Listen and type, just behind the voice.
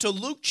to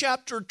Luke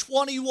chapter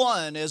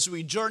 21 as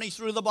we journey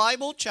through the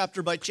Bible,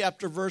 chapter by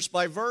chapter, verse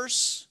by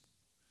verse.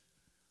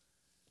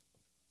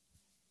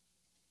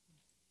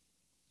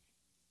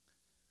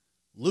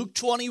 Luke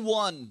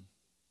 21.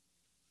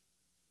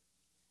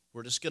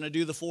 We're just going to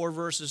do the 4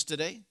 verses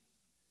today.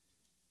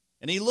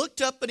 And he looked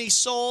up and he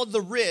saw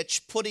the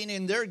rich putting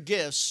in their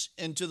gifts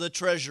into the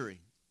treasury.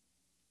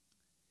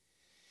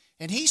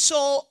 And he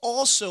saw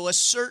also a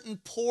certain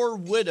poor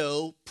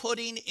widow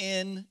putting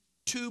in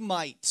 2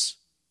 mites.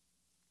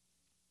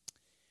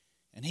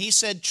 And he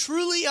said,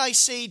 "Truly I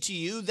say to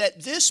you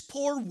that this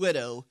poor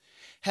widow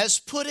has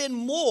put in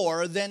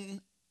more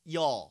than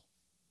y'all."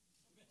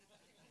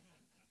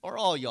 Or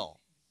all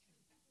y'all.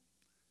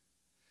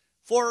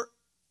 "For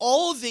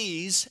all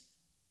these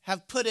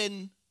have put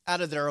in out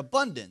of their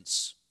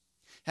abundance,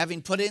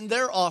 having put in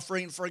their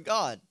offering for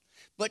God.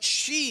 But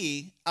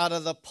she, out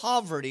of the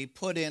poverty,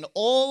 put in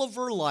all of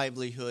her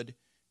livelihood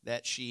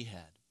that she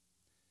had."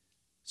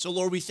 So,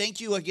 Lord, we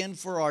thank you again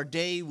for our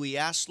day. We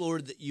ask,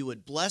 Lord, that you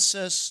would bless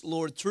us,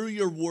 Lord, through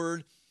your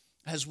word,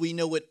 as we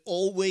know it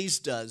always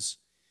does.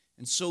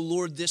 And so,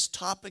 Lord, this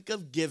topic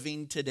of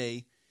giving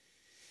today,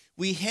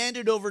 we hand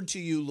it over to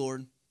you,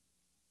 Lord,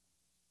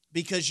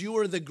 because you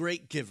are the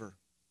great giver.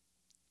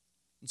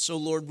 And so,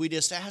 Lord, we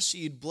just ask that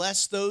you'd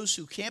bless those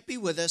who can't be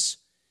with us,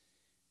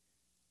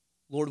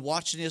 Lord,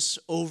 watching us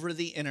over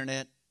the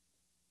internet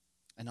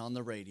and on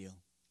the radio.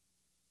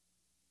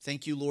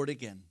 Thank you, Lord,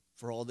 again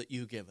for all that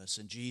you give us.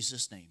 In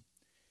Jesus' name,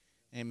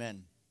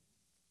 amen.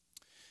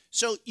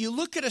 So you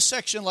look at a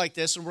section like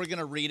this, and we're going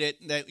to read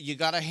it. That you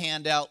got a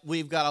handout.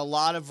 We've got a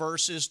lot of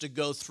verses to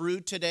go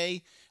through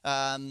today.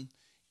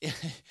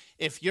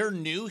 If you're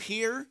new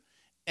here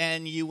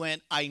and you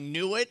went, "I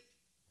knew it,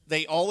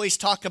 they always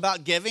talk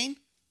about giving,"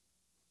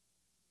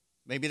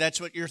 maybe that's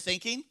what you're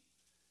thinking.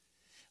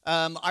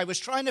 I was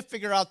trying to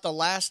figure out the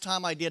last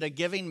time I did a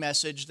giving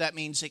message. That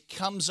means it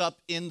comes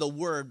up in the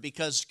Word,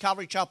 because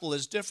Calvary Chapel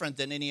is different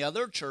than any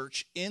other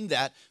church in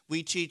that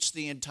we teach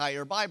the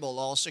entire Bible,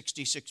 all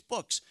 66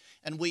 books.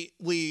 And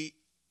we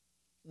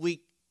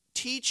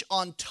teach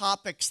on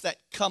topics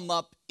that come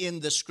up in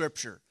the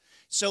Scripture.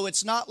 So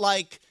it's not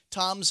like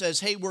Tom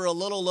says, "Hey, we're a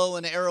little low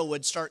in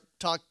Arrowwood,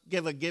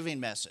 give a giving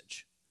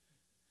message."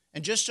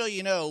 And just so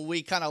you know,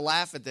 we kind of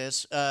laugh at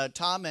this.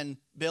 Tom and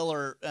Bill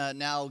are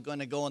now going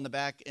to go in the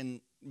back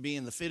and be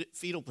in the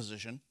fetal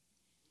position.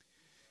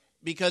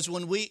 Because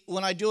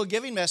when I do a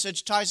giving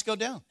message, ties go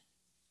down.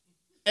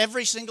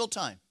 Every single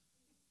time.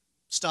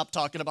 "Stop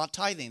talking about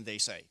tithing," they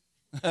say.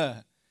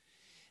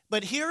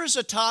 But here is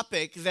a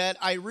topic that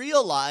I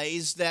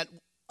realize that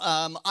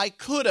I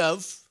could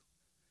have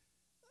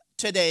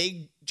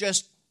today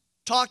just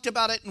talked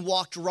about it and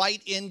walked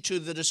right into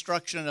the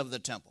destruction of the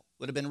temple.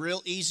 Would have been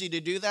real easy to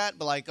do that,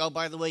 but like, "Oh,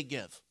 by the way,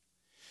 give."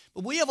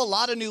 But we have a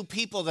lot of new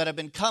people that have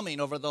been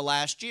coming over the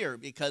last year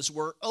because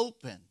we're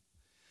open.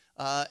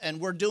 And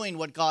we're doing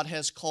what God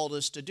has called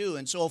us to do.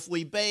 And so if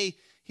we obey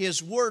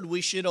his word,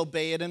 we should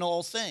obey it in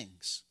all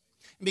things.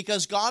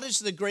 Because God is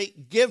the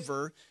great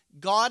giver,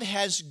 God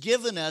has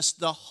given us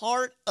the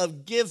heart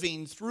of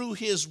giving through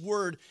his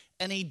word,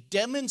 and he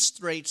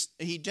demonstrates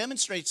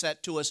that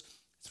to us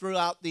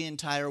throughout the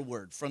entire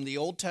word, from the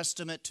Old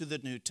Testament to the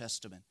New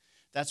Testament.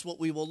 That's what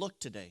we will look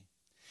today.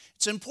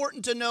 It's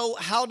important to know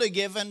how to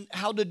give and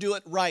how to do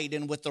it right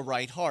and with the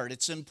right heart.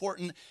 It's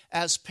important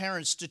as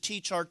parents to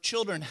teach our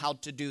children how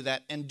to do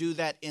that, and do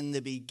that in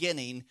the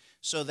beginning,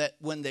 so that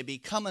when they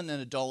become an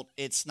adult,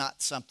 it's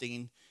not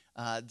something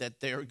that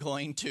they're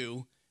going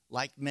to,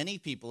 like many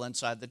people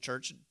inside the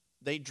church,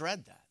 they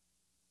dread that.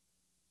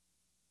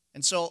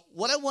 And so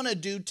what I want to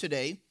do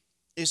today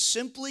is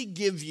simply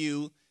give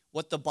you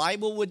what the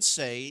Bible would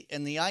say,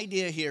 and the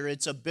idea here,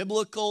 it's a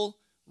biblical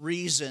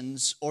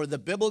reasons, or the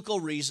biblical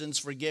reasons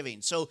for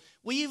giving. So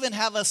we even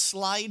have a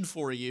slide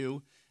for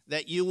you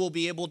that you will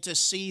be able to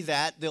see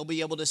that. They'll be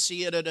able to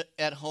see it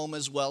at home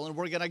as well. And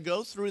we're going to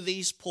go through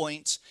these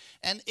points.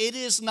 And it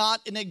is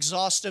not an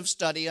exhaustive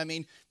study. I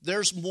mean,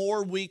 there's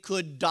more we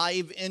could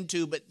dive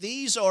into, but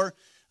these are,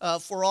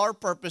 for our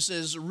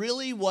purposes,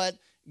 really what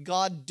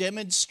God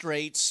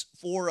demonstrates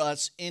for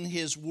us in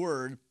his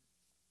word.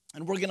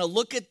 And we're going to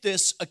look at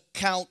this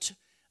account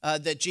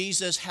that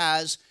Jesus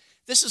has.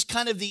 This is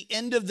kind of the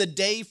end of the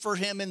day for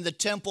him in the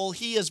temple.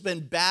 He has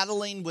been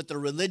battling with the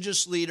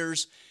religious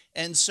leaders,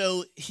 and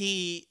so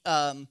he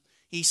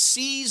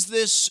sees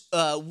this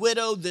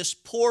widow, this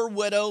poor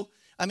widow.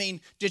 I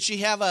mean, did she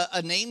have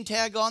a name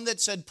tag on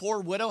that said "poor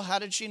widow"? How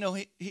did she know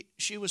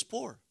she was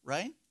poor,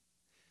 right?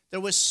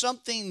 There was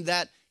something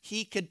that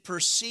he could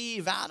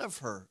perceive out of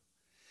her.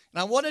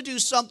 And I want to do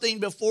something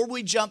before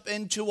we jump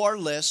into our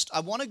list.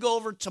 I want to go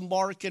over to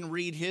Mark and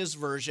read his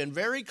version,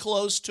 very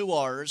close to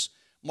ours.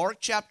 Mark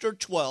chapter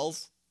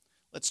 12.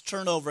 Let's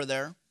turn over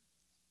there.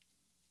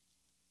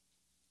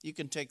 You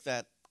can take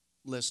that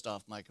list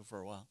off, Micah, for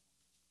a while.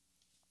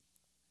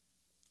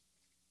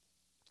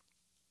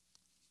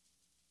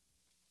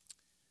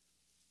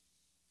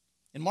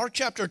 In Mark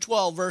chapter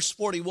 12, verse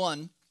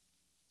 41,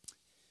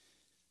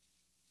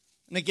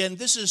 and again,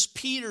 this is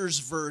Peter's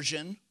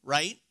version,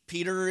 right?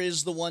 Peter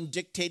is the one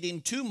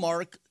dictating to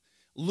Mark.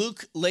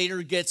 Luke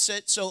later gets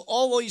it. So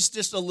always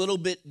just a little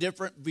bit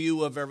different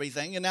view of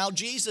everything. And now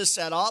Jesus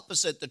sat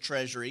opposite the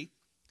treasury.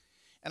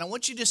 And I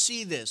want you to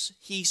see this.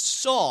 He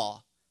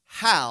saw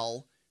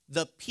how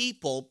the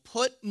people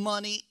put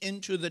money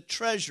into the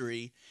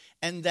treasury,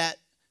 and that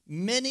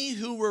many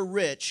who were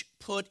rich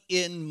put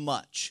in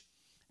much.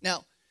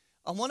 Now,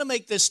 I want to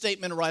make this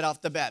statement right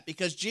off the bat,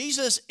 because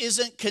Jesus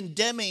isn't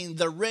condemning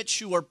the rich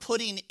who are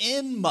putting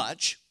in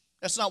much.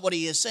 That's not what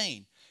he is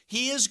saying.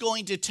 He is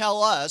going to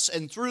tell us,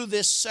 and through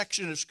this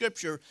section of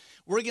Scripture,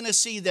 we're going to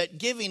see that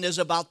giving is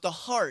about the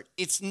heart.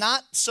 It's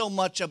not so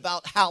much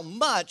about how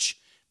much,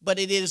 but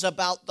it is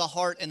about the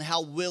heart and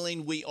how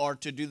willing we are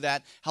to do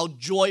that, how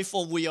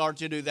joyful we are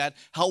to do that,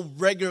 how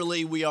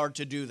regularly we are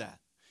to do that.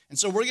 And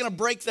so we're going to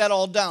break that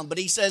all down. But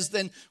he says,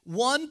 then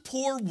one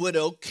poor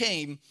widow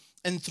came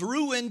and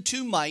threw in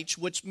 2 mites,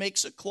 which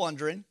makes a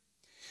quadrant.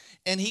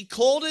 And he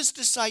called his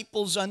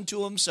disciples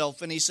unto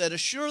himself, and he said,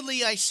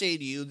 assuredly I say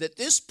to you that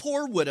this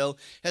poor widow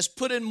has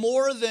put in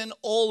more than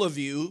all of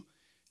you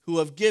who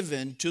have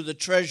given to the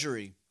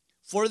treasury.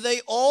 For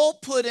they all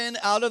put in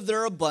out of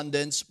their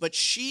abundance, but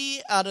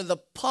she out of the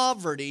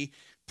poverty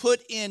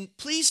put in,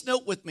 please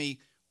note with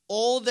me,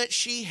 all that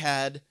she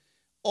had,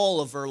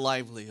 all of her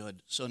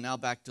livelihood. So now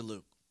back to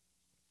Luke.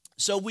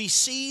 So we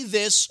see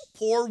this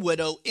poor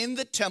widow in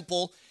the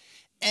temple,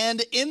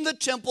 and in the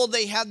temple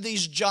they had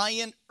these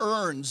giant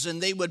urns, and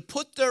they would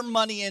put their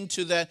money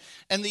into that,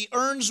 and the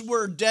urns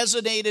were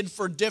designated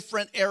for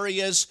different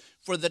areas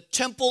for the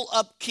temple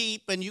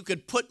upkeep, and you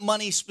could put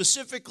money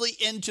specifically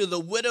into the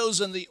widows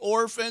and the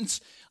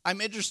orphans.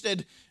 I'm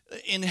interested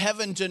in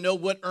heaven to know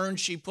what urn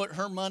she put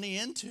her money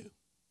into.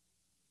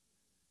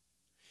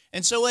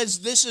 And so as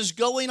this is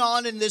going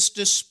on and this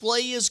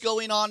display is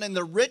going on and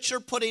the rich are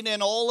putting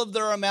in all of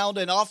their amount,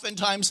 and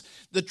oftentimes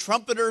the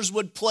trumpeters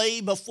would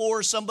play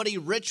before somebody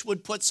rich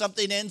would put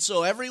something in,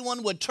 so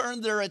everyone would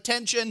turn their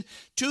attention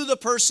to the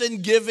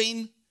person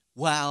giving.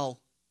 Wow,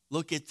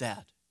 look at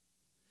that.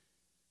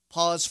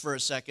 Pause for a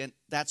second.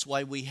 That's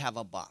why we have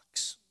a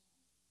box.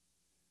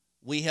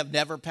 We have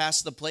never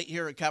passed the plate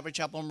here at Calvary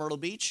Chapel, Myrtle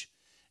Beach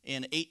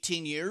in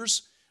 18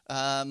 years.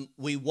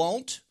 We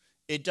won't.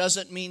 It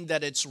doesn't mean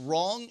that it's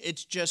wrong.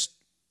 It's just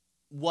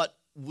what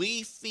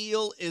we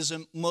feel is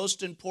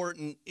most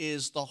important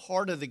is the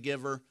heart of the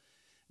giver,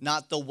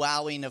 not the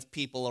wowing of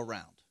people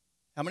around.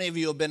 How many of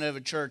you have been at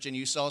a church and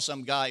you saw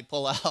some guy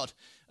pull out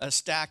a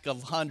stack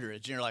of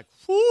hundreds and you're like,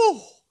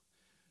 whoo?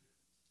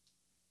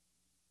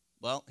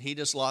 Well, he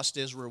just lost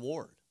his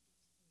reward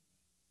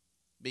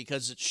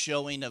because it's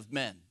showing of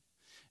men.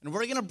 And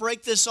we're going to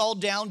break this all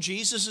down.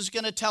 Jesus is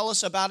going to tell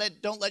us about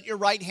it. Don't let your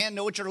right hand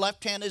know what your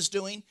left hand is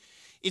doing.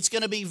 It's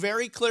going to be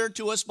very clear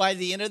to us by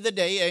the end of the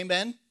day,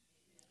 amen?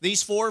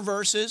 These 4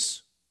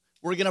 verses,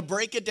 we're going to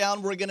break it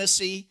down. We're going to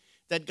see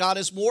that God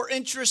is more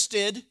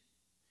interested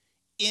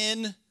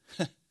in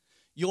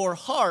your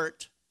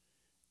heart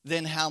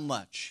than how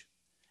much.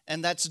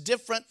 And that's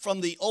different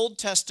from the Old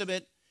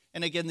Testament.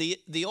 And again,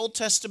 the Old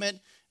Testament,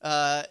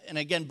 and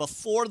again,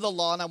 before the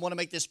law, and I want to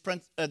make this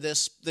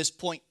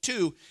point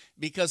too,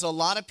 because a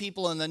lot of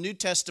people in the New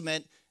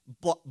Testament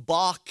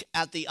balk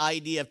at the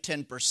idea of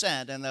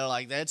 10%, and they're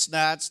like, that's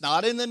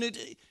not in the New.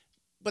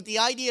 But the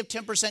idea of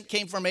 10%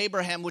 came from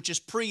Abraham, which is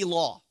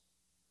pre-law.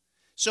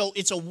 So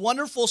it's a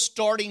wonderful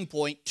starting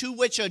point to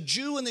which a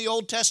Jew in the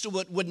Old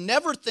Testament would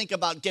never think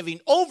about giving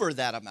over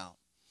that amount.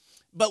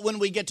 But when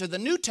we get to the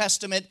New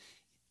Testament,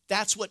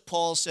 that's what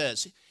Paul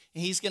says.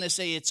 He's going to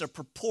say it's a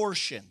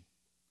proportion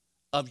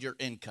of your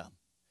income.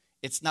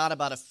 It's not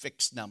about a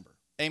fixed number.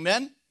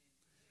 Amen?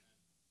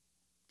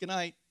 Good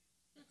night.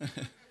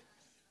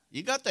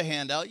 You got the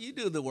handout. You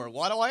do the work.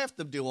 Why do I have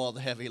to do all the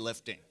heavy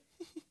lifting?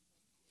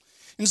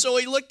 And so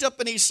he looked up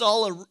and he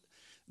saw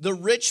the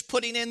rich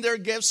putting in their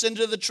gifts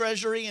into the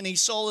treasury, and he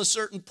saw a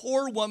certain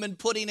poor woman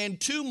putting in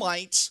 2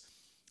 mites.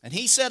 And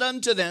he said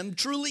unto them,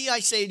 truly I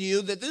say to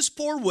you that this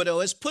poor widow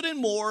has put in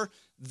more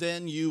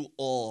than you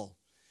all.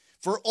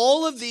 For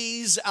all of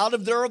these out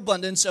of their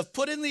abundance have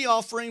put in the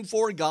offering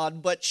for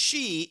God, but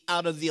she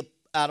out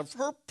of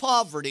her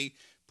poverty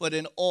put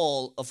in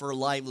all of her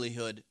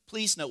livelihood.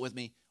 Please note with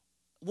me,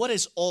 what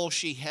is all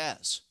she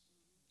has?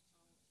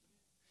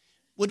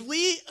 Would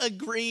we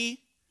agree,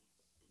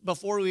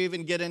 before we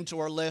even get into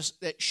our list,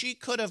 that she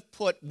could have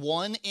put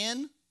 1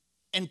 in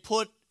and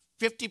put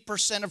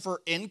 50% of her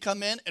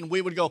income in, and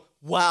we would go,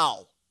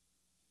 wow,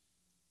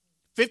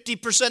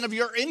 50% of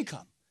your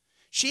income?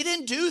 She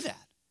didn't do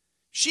that.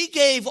 She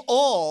gave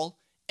all,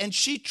 and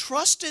she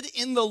trusted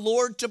in the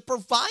Lord to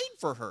provide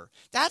for her.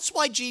 That's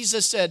why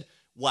Jesus said,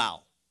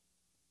 wow.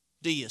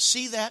 Do you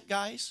see that,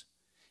 guys?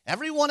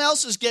 Everyone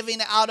else is giving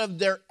out of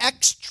their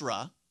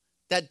extra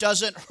that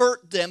doesn't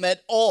hurt them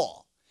at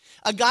all.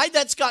 A guy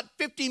that's got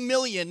 50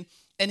 million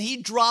and he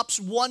drops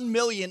 1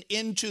 million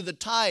into the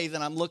tithe,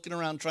 and I'm looking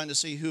around trying to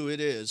see who it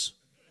is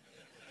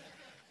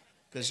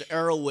because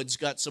Arrowwood's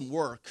got some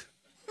work.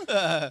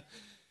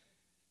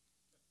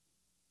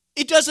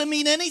 It doesn't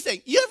mean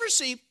anything. You ever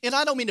see, and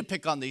I don't mean to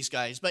pick on these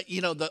guys, but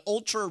the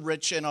ultra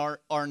rich in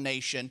our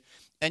nation,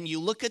 and you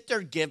look at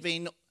their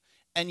giving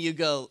and you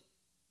go,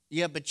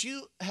 yeah, but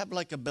you have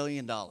like $1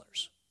 billion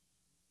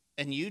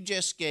and you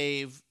just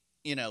gave,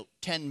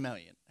 10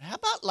 million. How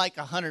about like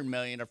 100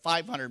 million or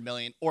 500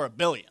 million or $1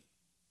 billion?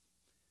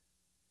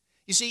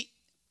 You see,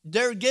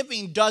 their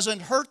giving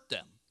doesn't hurt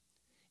them.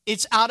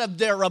 It's out of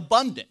their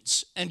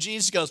abundance. And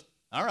Jesus goes,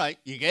 all right,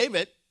 you gave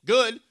it,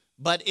 good,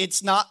 but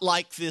it's not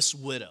like this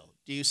widow.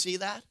 Do you see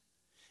that?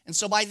 And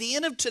so by the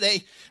end of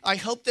today, I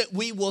hope that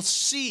we will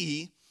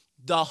see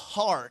the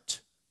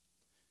heart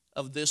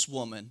of this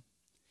woman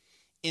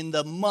in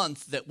the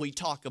month that we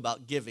talk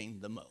about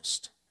giving the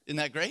most. Isn't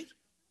that great?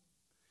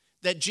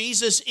 That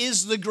Jesus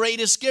is the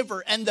greatest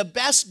giver, and the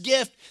best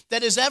gift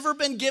that has ever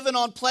been given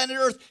on planet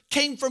Earth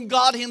came from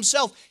God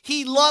himself.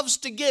 He loves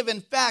to give.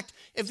 In fact,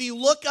 if you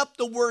look up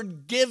the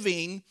word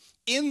giving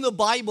in the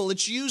Bible,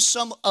 it's used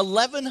some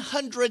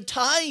 1,100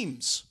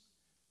 times.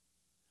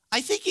 I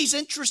think he's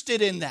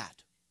interested in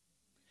that.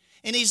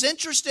 And he's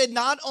interested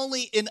not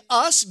only in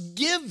us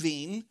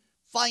giving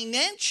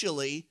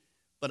financially,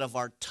 but of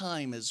our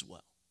time as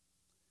well,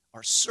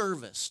 our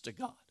service to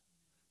God.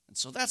 And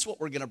so that's what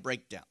we're going to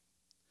break down.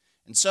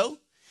 And so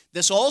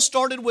this all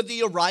started with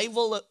the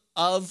arrival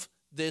of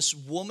this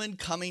woman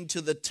coming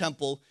to the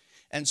temple.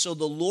 And so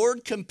the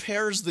Lord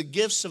compares the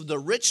gifts of the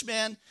rich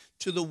man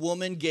to the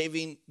woman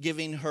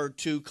giving her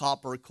 2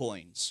 copper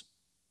coins.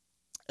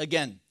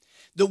 Again,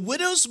 the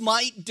widow's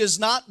mite does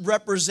not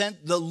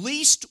represent the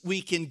least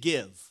we can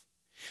give,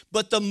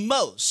 but the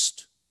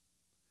most.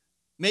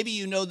 Maybe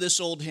you know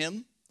this old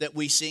hymn that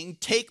we sing,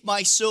 take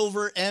my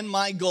silver and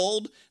my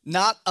gold,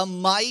 not a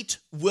mite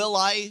will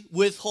I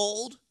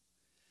withhold.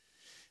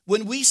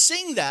 When we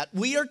sing that,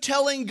 we are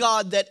telling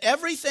God that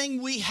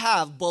everything we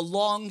have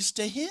belongs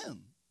to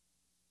him.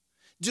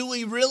 Do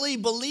we really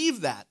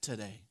believe that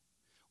today?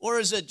 Or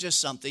is it just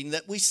something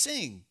that we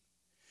sing?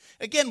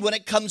 Again, when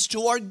it comes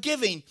to our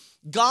giving,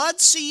 God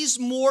sees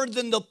more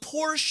than the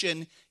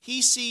portion.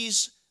 He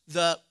sees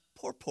the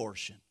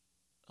proportion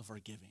of our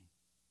giving.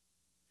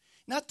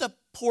 Not the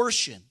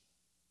portion,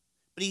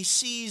 but he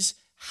sees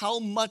how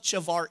much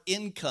of our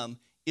income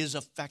is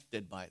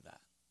affected by that.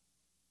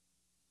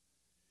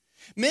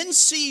 Men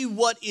see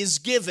what is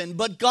given,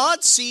 but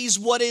God sees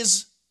what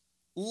is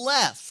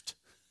left.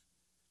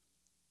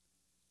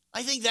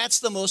 I think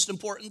that's the most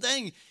important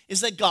thing,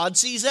 is that God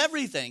sees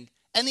everything,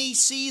 and he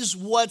sees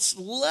what's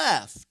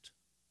left.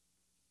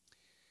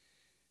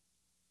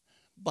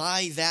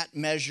 By that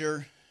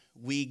measure,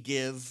 we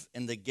give,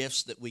 and the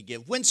gifts that we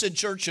give. Winston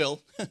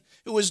Churchill,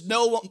 who was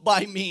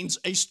by means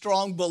a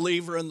strong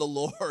believer in the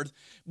Lord,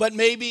 but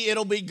maybe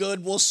it'll be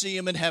good, we'll see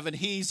him in heaven.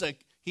 He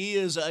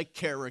is a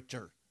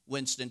character.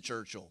 Winston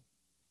Churchill.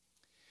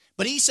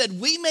 But he said,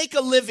 we make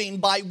a living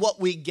by what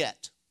we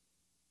get,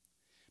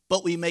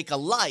 but we make a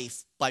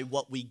life by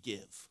what we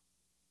give.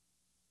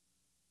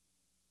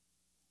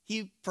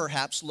 He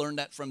perhaps learned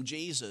that from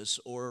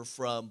Jesus or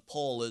from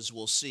Paul, as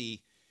we'll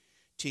see,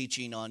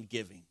 teaching on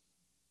giving.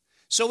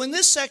 So in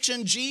this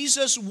section,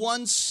 Jesus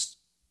wants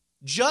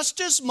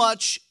just as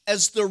much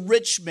as the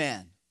rich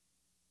man.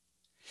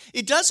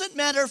 It doesn't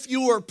matter if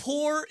you are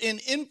poor in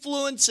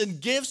influence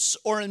and gifts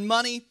or in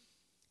money.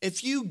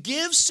 If you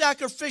give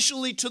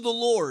sacrificially to the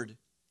Lord,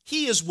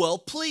 he is well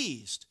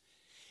pleased.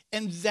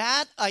 And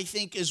that, I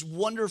think, is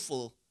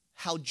wonderful,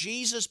 how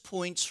Jesus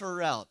points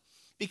her out.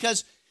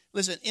 Because,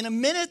 listen, in a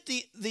minute,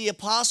 the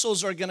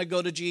apostles are going to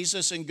go to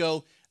Jesus and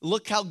go,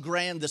 look how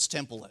grand this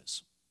temple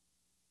is.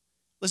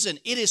 Listen,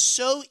 it is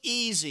so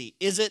easy,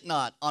 is it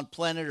not, on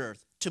planet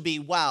Earth, to be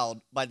wowed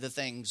by the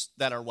things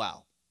that are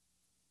wow.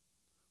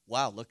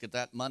 Wow, look at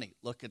that money.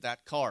 Look at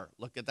that car.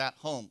 Look at that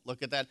home.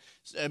 Look at that.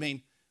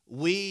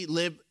 We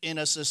live in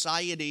a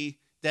society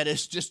that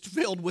is just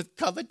filled with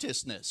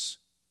covetousness.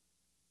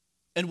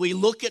 And we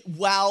look at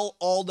wow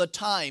all the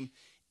time.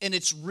 And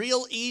it's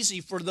real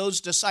easy for those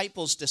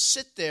disciples to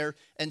sit there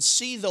and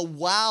see the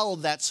wow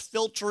that's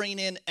filtering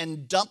in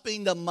and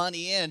dumping the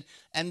money in,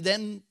 and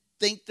then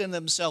think to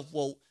themselves,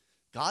 well,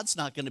 God's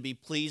not going to be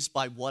pleased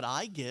by what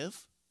I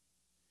give.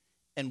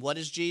 And what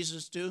does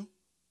Jesus do?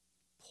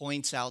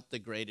 Points out the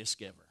greatest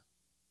giver.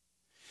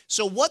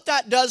 So what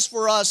that does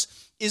for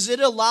us is it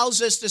allows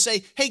us to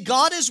say, hey,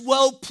 God is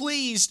well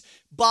pleased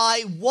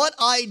by what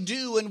I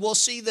do, and we'll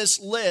see this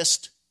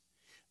list.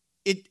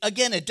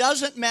 It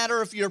doesn't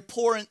matter if you're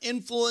poor in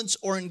influence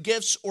or in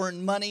gifts or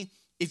in money.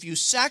 If you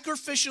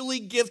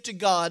sacrificially give to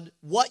God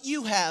what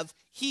you have,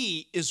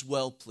 he is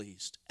well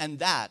pleased. And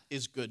that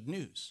is good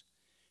news.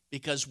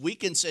 Because we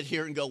can sit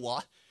here and go,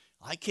 well,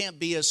 I can't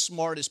be as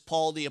smart as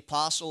Paul the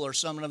Apostle or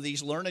some of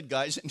these learned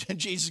guys. And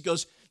Jesus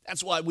goes,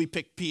 that's why we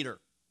picked Peter.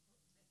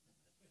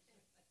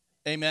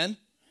 Amen?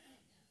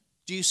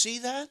 Do you see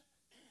that?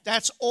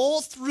 That's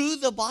all through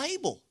the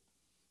Bible.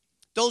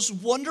 Those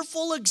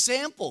wonderful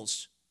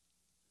examples.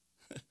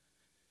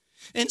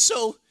 And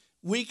so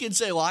we can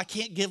say, well, I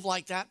can't give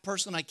like that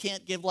person. I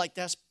can't give like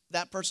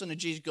that person. And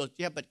Jesus goes,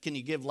 yeah, but can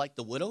you give like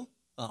the widow?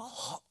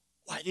 Oh,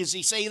 why does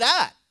he say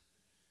that?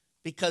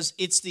 because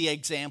it's the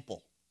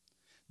example.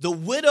 The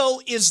widow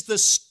is the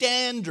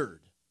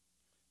standard,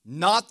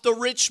 not the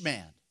rich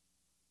man.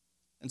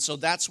 And so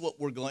that's what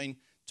we're going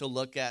to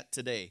look at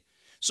today.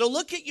 So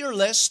look at your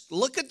list,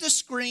 look at the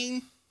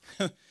screen,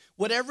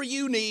 whatever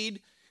you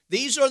need.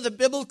 These are the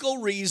biblical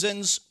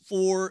reasons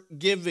for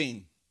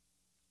giving.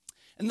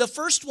 And the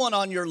first one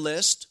on your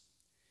list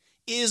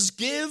is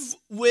give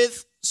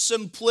with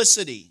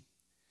simplicity.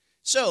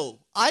 So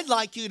I'd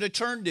like you to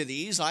turn to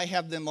these. I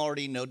have them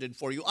already noted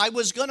for you. I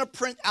was going to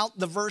print out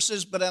the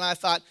verses, but then I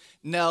thought,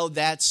 no,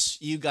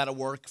 you got to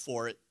work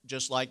for it,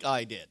 just like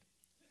I did.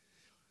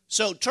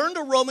 So turn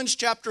to Romans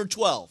chapter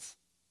 12,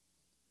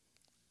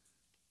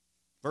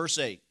 verse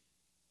 8.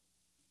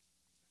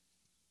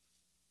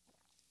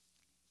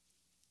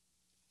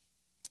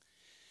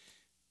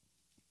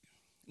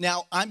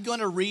 Now, I'm going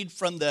to read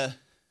from the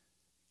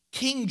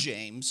King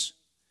James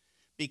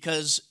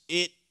because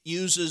it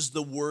uses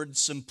the word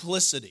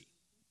simplicity.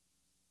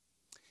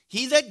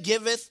 He that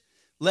giveth,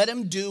 let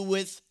him do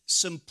with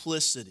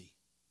simplicity.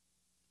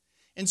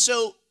 And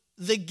so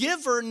the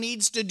giver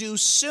needs to do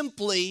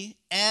simply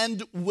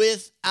and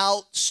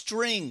without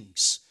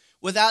strings,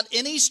 without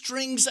any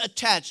strings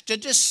attached, to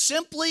just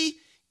simply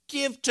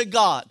give to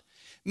God.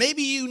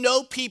 Maybe you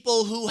know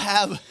people who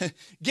have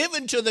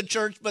given to the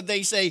church, but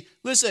they say,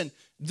 listen,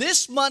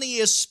 this money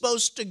is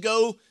supposed to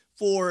go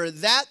for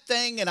that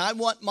thing, and I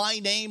want my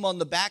name on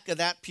the back of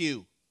that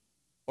pew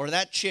or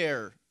that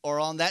chair or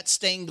on that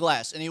stained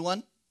glass.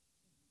 Anyone?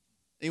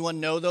 Anyone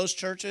know those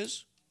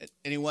churches?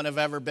 Anyone have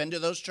ever been to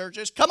those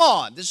churches? Come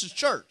on, this is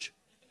church.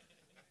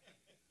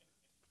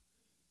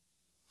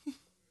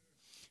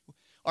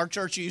 Our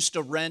church used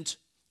to rent,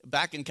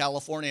 back in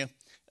California,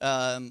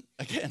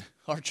 again,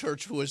 our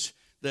church was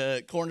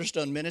the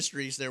Cornerstone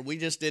Ministries there. We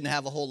just didn't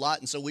have a whole lot,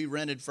 and so we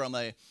rented from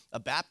a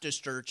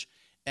Baptist church.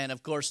 And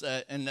of course,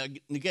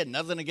 again,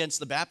 nothing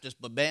against the Baptists,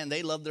 but man,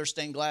 they love their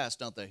stained glass,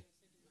 don't they?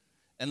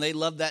 And they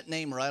love that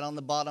name right on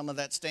the bottom of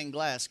that stained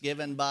glass,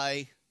 given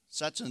by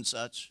such and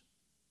such.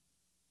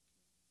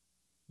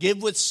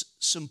 Give with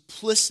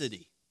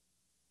simplicity.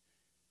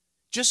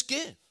 Just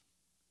give.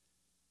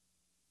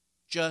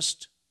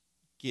 Just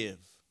give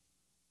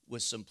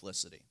with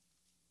simplicity.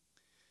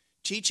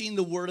 Teaching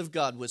the Word of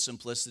God with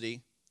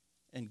simplicity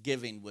and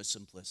giving with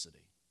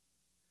simplicity.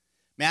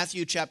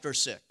 Matthew chapter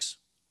 6.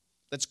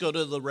 Let's go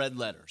to the red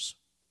letters.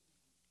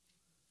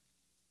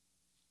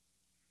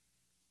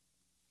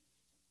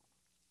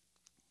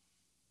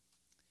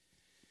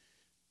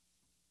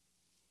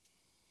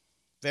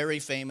 Very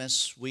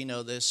famous, we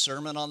know this,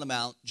 Sermon on the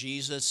Mount,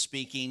 Jesus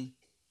speaking.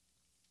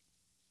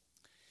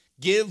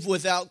 Give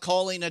without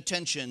calling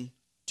attention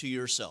to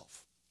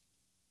yourself.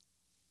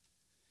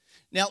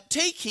 Now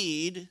take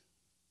heed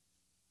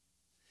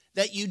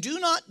that you do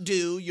not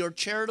do your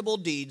charitable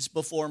deeds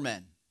before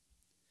men,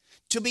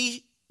 to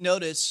be,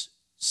 notice,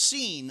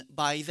 seen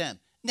by them.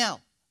 Now,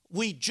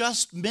 we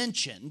just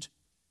mentioned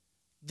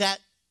that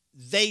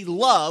they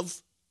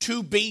love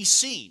to be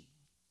seen.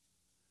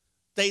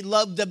 They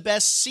love the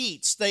best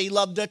seats. They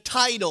love the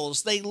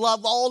titles. They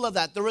love all of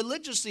that, the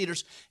religious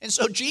leaders. And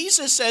so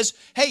Jesus says,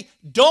 hey,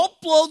 don't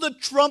blow the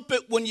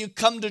trumpet when you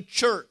come to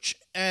church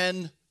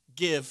and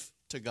give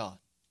to God.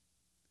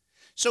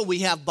 So we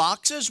have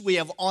boxes, we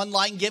have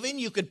online giving,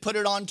 you could put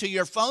it onto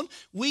your phone.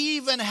 We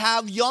even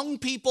have young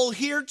people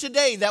here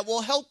today that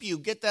will help you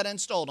get that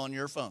installed on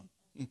your phone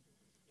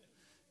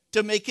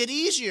to make it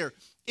easier.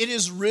 It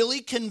is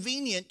really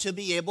convenient to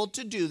be able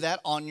to do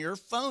that on your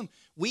phone.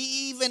 We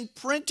even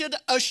printed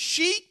a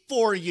sheet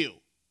for you.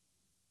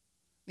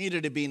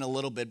 Needed to be in a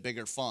little bit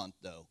bigger font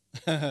though.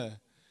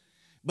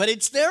 But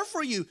it's there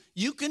for you.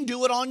 You can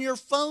do it on your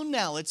phone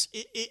now.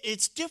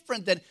 It's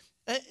different than...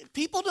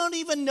 people don't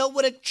even know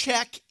what a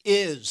check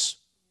is.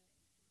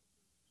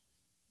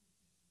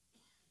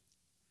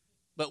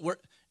 But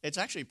it's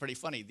actually pretty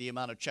funny, the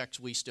amount of checks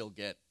we still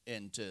get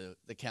into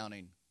the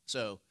counting.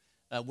 So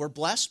we're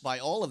blessed by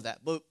all of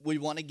that. But we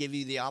want to give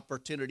you the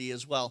opportunity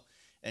as well,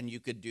 and you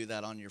could do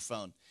that on your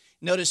phone.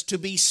 Notice, to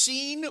be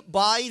seen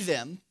by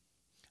them,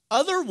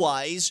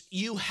 otherwise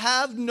you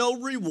have no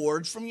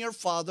reward from your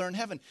Father in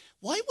heaven.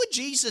 Why would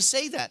Jesus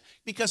say that?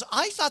 Because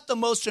I thought the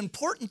most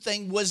important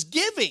thing was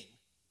giving.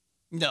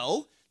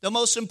 No, the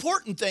most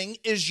important thing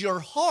is your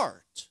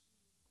heart.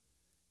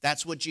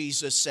 That's what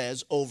Jesus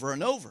says over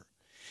and over.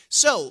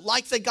 So,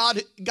 like the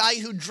guy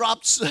who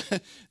drops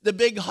the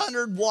big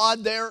 100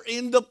 wad there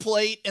in the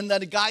plate, and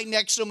the guy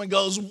next to him and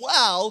goes,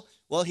 wow,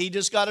 well, he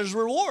just got his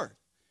reward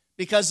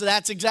because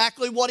that's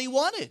exactly what he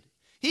wanted.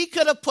 He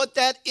could have put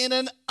that in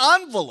an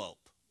envelope.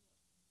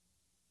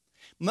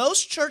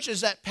 Most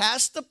churches that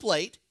pass the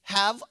plate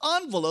have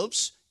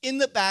envelopes in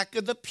the back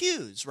of the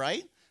pews,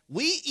 right?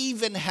 We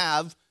even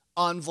have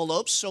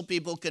envelopes so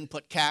people can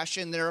put cash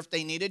in there if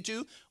they needed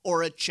to,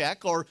 or a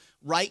check, or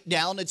write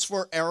down it's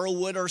for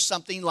Arrowwood or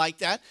something like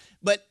that.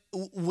 But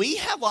we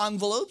have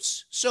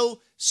envelopes, so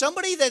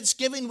somebody that's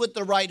giving with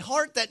the right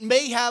heart that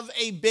may have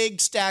a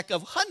big stack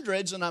of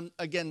hundreds, and I'm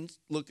again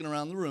looking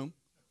around the room,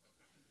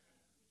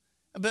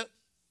 but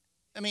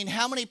I mean,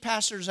 how many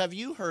pastors have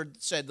you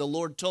heard said, the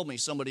Lord told me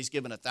somebody's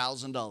given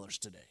 $1,000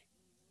 today?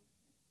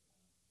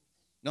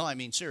 No, I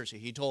mean, seriously,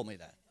 he told me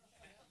that.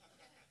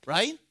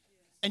 Right?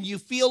 And you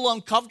feel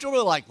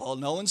uncomfortable, like, well,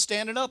 no one's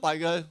standing up. I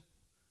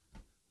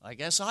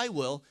guess I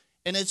will.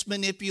 And it's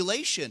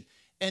manipulation.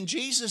 And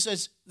Jesus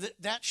says,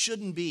 that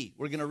shouldn't be.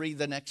 We're going to read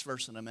the next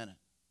verse in a minute.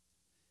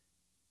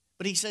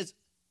 But he says,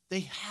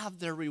 they have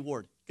their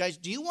reward. Guys,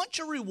 do you want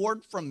your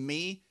reward from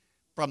me,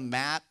 from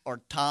Matt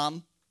or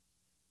Tom?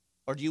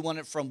 Or do you want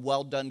it from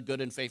well done,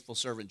 good and faithful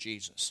servant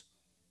Jesus?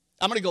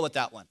 I'm going to go with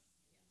that one.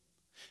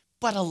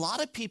 But a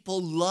lot of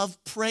people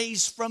love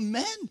praise from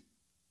men.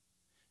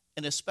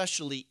 And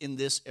especially in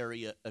this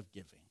area of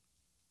giving.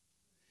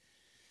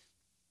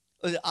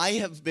 I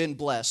have been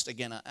blessed.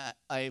 Again,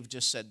 I have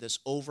just said this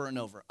over and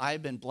over.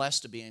 I've been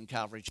blessed to be in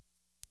Calvary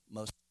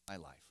most of my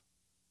life.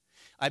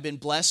 I've been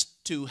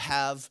blessed to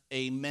have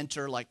a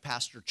mentor like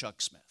Pastor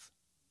Chuck Smith,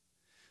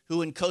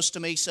 who in Costa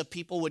Mesa,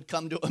 people would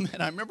come to him.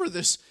 And I remember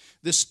this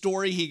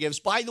story he gives.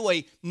 By the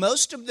way,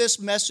 most of this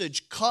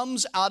message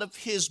comes out of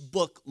his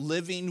book,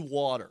 Living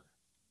Water.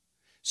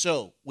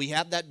 So we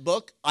have that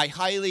book. I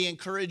highly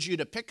encourage you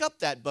to pick up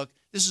that book.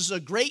 This is a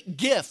great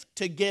gift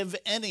to give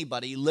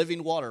anybody,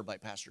 Living Water by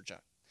Pastor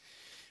Chuck.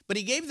 But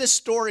he gave this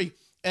story,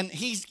 and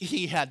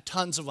he had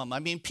tons of them. I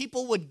mean,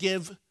 people would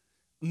give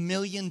 $1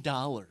 million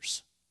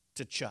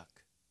to Chuck.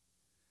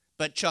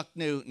 But Chuck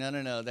knew,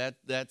 no,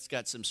 that's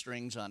got some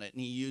strings on it.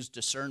 And he used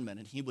discernment,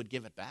 and he would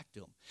give it back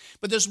to him.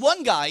 But there's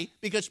one guy,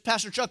 because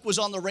Pastor Chuck was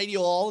on the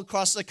radio all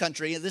across the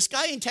country, and this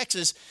guy in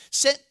Texas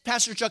sent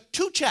Pastor Chuck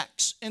 2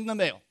 checks in the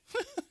mail.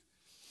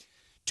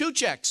 2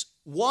 checks.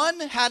 One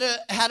had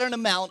an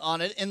amount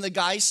on it in the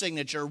guy's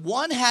signature.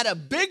 One had a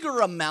bigger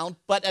amount,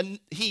 but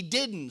he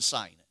didn't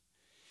sign it.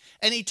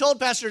 And he told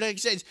Pastor Chuck, he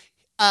says,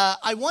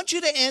 I want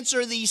you to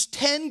answer these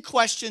 10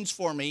 questions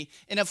for me,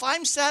 and if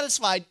I'm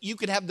satisfied, you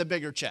can have the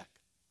bigger check.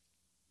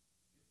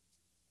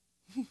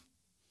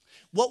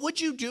 What would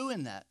you do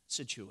in that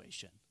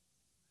situation?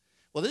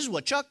 Well, this is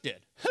what Chuck did.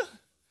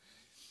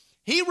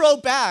 He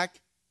wrote back,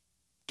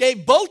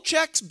 gave both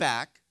checks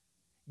back,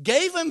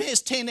 gave him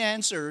his 10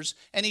 answers,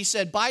 and he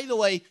said, by the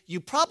way, you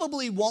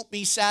probably won't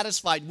be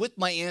satisfied with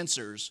my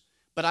answers,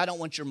 but I don't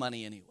want your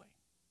money anyway.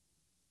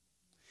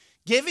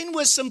 Giving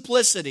with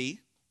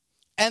simplicity,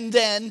 and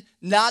then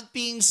not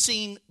being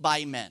seen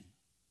by men.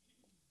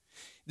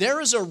 There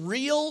is a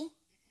real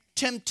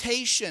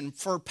temptation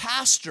for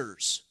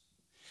pastors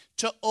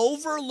to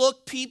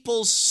overlook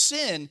people's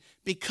sin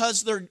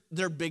because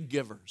they're big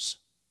givers.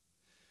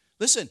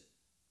 Listen,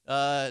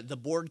 the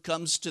board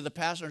comes to the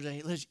pastor and says,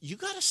 hey, listen, you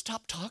got to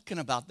stop talking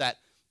about that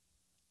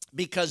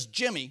because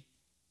Jimmy,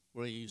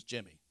 we'll use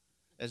Jimmy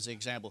as the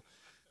example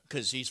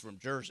because he's from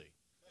Jersey.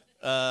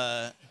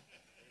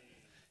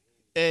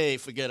 Hey,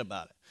 forget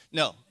about it.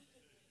 No.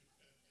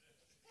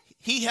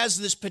 He has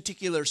this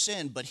particular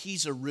sin, but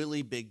he's a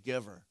really big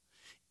giver.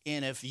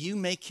 And if you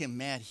make him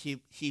mad,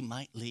 he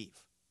might leave.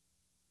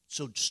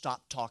 So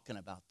stop talking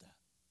about that.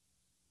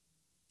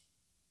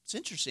 It's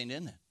interesting,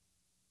 isn't it?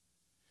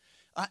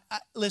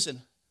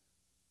 Listen,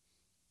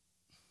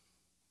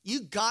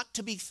 you got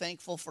to be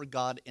thankful for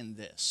God in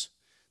this,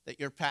 that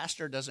your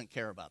pastor doesn't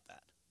care about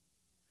that.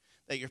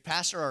 That your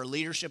pastor or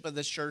leadership of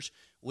this church,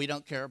 we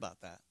don't care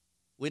about that.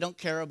 We don't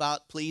care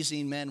about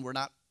pleasing men. We're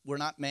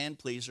not man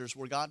pleasers,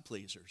 we're God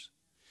pleasers.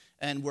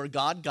 And where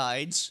God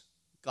guides,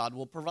 God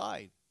will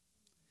provide.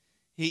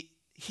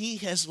 He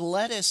has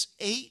led us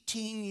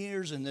 18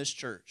 years in this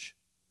church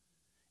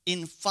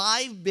in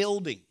 5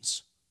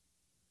 buildings,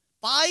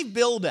 5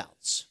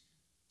 build-outs,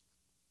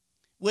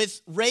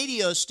 with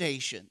radio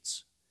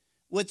stations,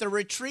 with a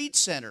retreat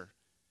center,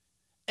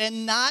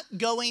 and not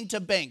going to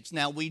banks.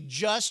 Now, we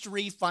just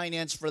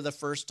refinanced for the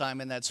first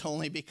time, and that's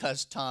only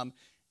because Tom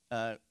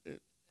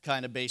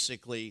kind of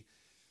basically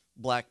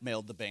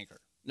blackmailed the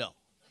banker. No.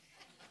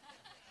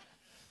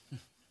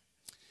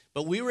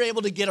 But we were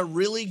able to get a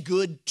really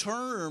good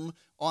term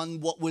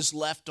on what was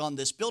left on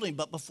this building.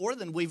 But before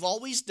then, we've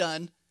always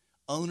done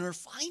owner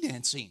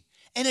financing.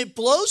 And it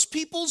blows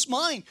people's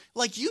mind.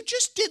 Like, you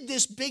just did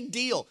this big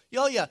deal.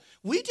 Oh, yeah.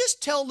 We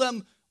just tell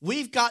them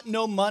we've got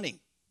no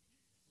money.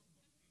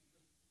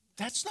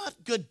 That's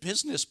not good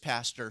business,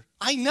 Pastor.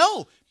 I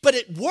know, but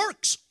it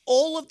works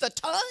all of the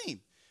time.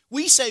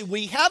 We say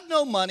we have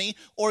no money,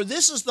 or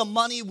this is the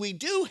money we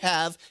do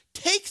have.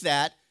 Take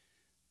that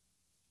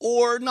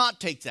or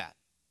not take that.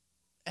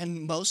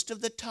 And most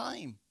of the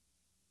time,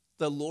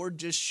 the Lord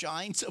just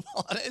shines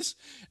upon us.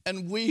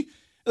 And we,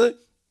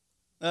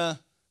 on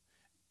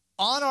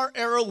our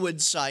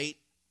Arrowwood site,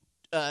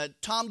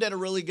 Tom did a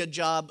really good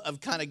job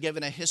of kind of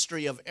giving a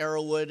history of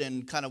Arrowwood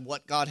and kind of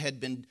what God had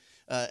been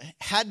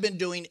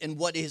doing and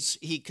what is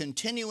he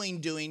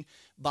continuing doing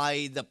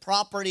by the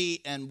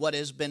property and what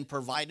has been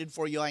provided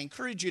for you. I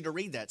encourage you to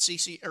read that,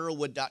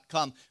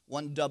 ccarrowwood.com,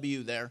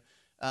 1W there.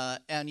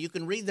 And you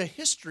can read the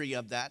history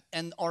of that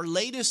and our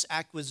latest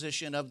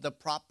acquisition of the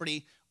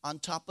property on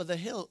top of the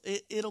hill.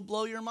 It'll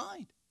blow your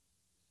mind.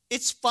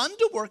 It's fun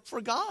to work for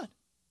God.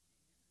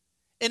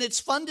 And it's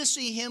fun to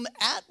see him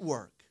at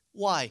work.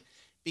 Why?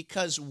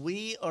 Because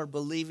we are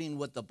believing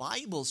what the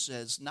Bible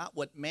says, not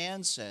what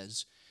man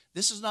says.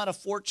 This is not a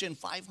Fortune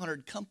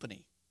 500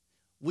 company.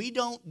 We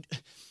don't,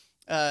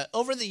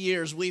 over the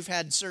years, we've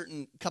had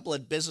certain couple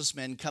of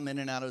businessmen come in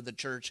and out of the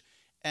church,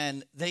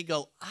 and they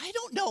go, I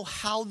don't know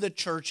how the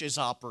church is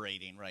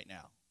operating right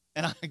now.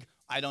 And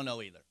I don't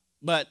know either.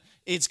 But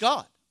it's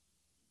God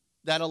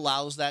that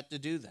allows that to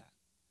do that,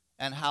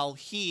 and how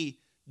he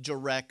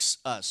directs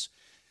us.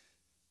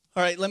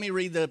 All right, let me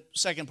read the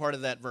second part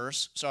of that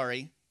verse.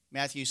 Sorry.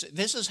 Matthew said,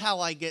 this is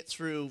how I get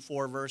through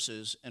 4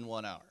 verses in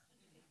 1 hour.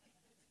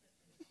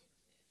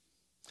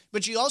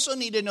 But you also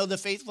need to know the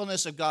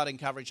faithfulness of God in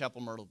Calvary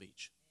Chapel, Myrtle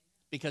Beach,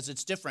 because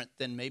it's different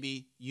than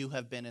maybe you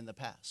have been in the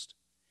past.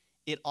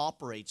 It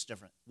operates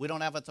different. We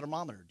don't have a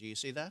thermometer. Do you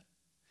see that?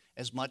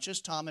 As much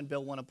as Tom and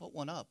Bill want to put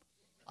one up,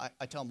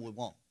 I tell them we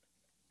won't.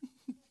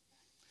 It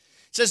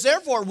says,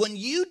 therefore, when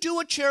you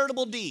do a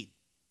charitable deed,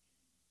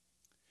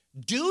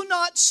 do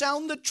not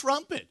sound the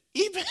trumpet.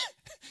 Even,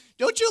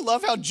 don't you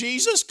love how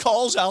Jesus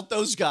calls out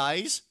those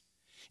guys?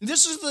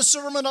 This is the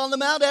Sermon on the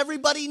Mount.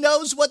 Everybody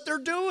knows what they're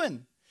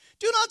doing.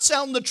 Do not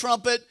sound the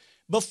trumpet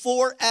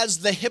before as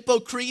the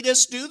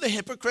hypocrites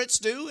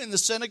do in the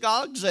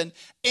synagogues and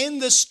in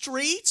the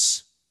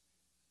streets.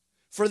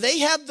 For they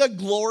have the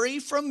glory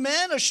from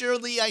men.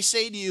 Assuredly, I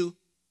say to you,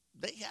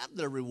 they have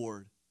their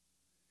reward.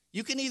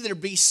 You can either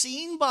be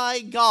seen by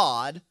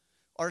God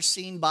or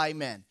seen by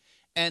men.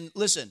 And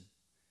listen,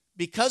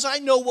 because I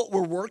know what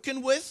we're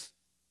working with,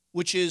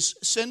 which is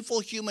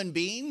sinful human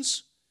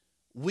beings,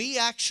 we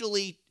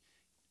actually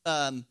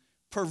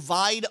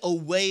provide a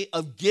way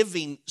of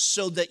giving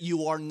so that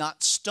you are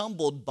not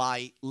stumbled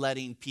by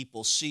letting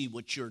people see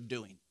what you're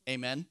doing.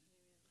 Amen?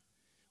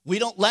 We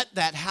don't let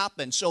that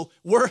happen. So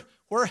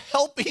we're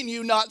helping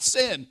you not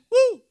sin.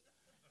 Woo!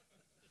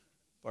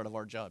 Part of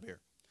our job here.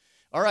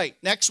 All right,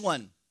 next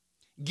one.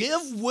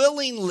 Give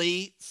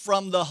willingly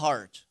from the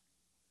heart.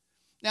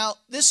 Now,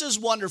 this is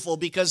wonderful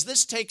because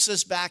this takes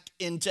us back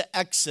into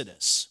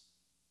Exodus.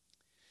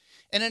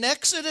 And in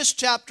Exodus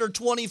chapter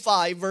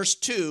 25, verse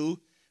 2,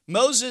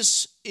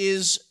 Moses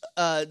is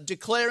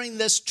declaring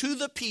this to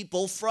the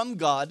people from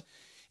God.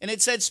 And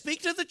it said,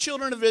 speak to the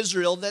children of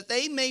Israel that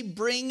they may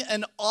bring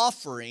an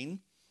offering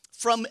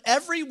from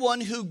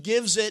everyone who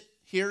gives it,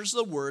 here's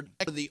the word,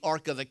 the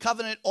Ark of the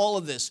Covenant, all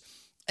of this.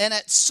 And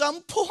at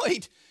some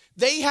point,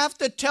 they have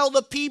to tell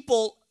the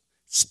people,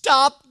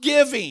 stop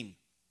giving.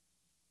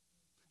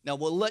 Now,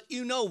 we'll let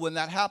you know when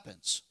that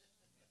happens.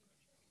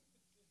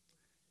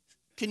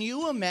 Can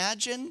you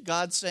imagine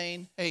God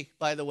saying, hey,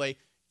 by the way,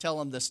 tell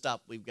them to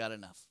stop, we've got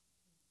enough.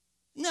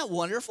 Isn't that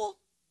wonderful?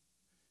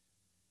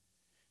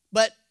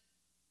 But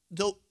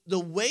the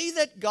way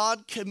that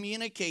God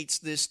communicates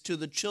this to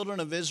the children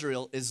of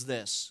Israel is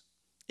this.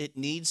 It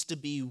needs to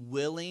be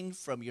willing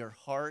from your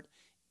heart,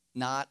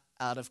 not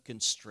out of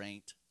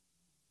constraint.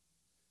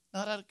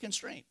 Not out of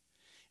constraint.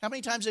 How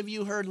many times have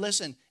you heard,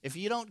 listen, if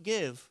you don't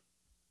give,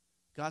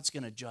 God's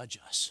going to judge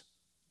us.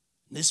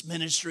 This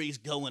ministry is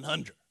going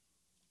under.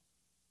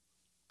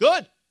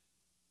 Good.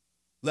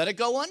 Let it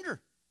go under.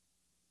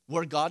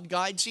 Where God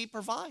guides, he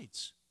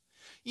provides.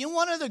 You know,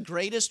 one of the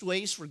greatest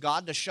ways for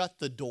God to shut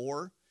the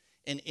door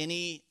in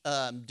any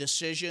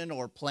decision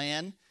or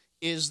plan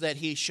is that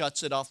he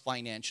shuts it off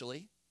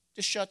financially.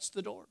 Just shuts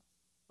the door.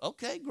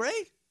 Okay,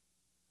 great.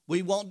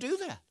 We won't do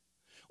that.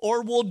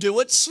 Or we'll do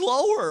it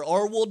slower,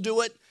 or we'll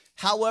do it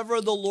however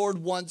the Lord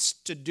wants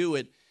to do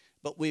it.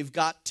 But we've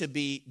got to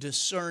be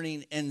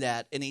discerning in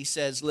that. And he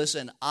says,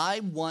 listen, I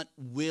want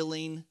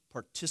willing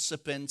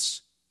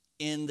participants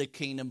in the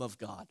kingdom of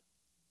God.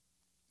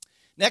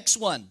 Next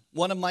one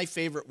of my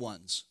favorite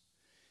ones.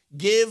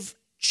 Give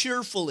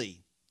cheerfully.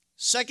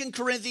 2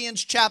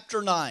 Corinthians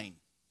chapter 9.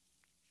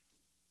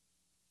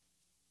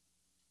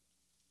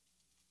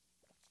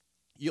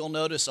 You'll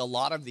notice a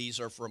lot of these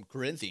are from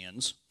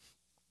Corinthians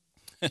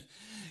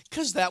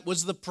because that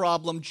was the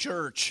problem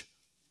church.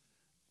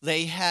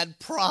 They had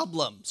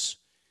problems,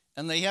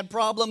 and they had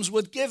problems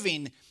with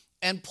giving,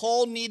 and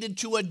Paul needed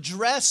to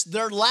address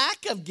their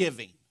lack of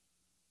giving.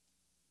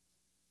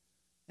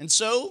 And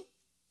so,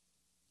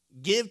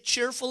 give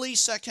cheerfully.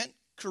 2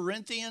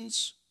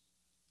 Corinthians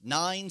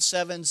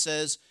 9:7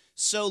 says,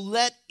 so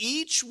let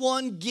each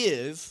one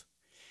give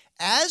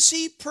as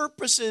he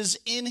purposes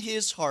in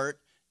his heart,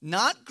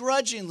 not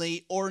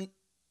grudgingly or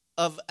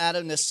out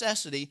of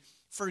necessity,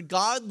 for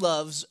God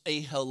loves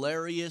a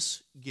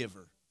hilarious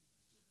giver.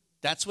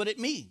 That's what it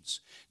means.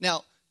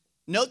 Now,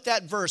 note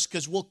that verse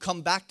because we'll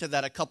come back to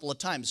that a couple of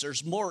times.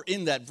 There's more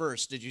in that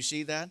verse. Did you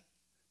see that?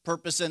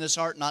 Purpose in his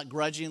heart, not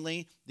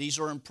grudgingly. These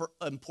are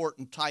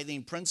important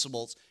tithing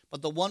principles.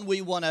 But the one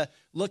we want to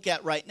look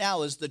at right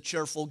now is the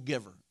cheerful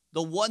giver.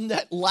 The one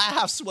that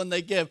laughs when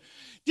they give.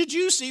 Did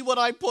you see what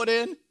I put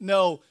in?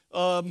 No.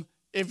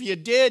 If you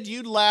did,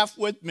 you'd laugh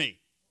with me.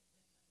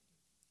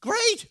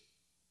 Great.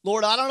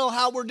 Lord, I don't know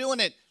how we're doing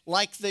it.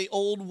 Like the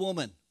old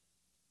woman.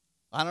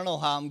 I don't know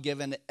how I'm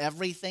giving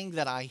everything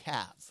that I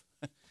have.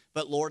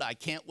 But Lord, I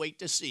can't wait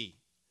to see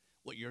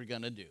what you're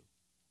going to do.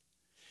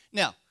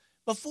 Now,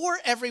 before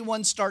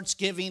everyone starts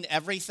giving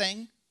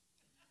everything,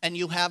 and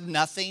you have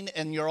nothing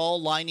and you're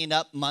all lining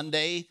up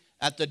Monday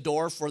at the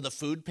door for the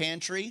food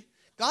pantry,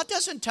 God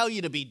doesn't tell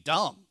you to be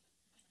dumb.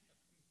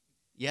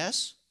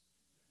 Yes?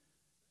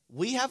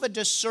 We have a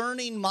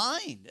discerning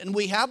mind, and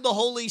we have the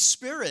Holy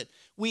Spirit.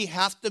 We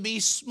have to be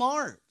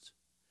smart.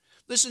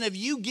 Listen, if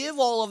you give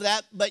all of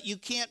that, but you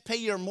can't pay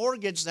your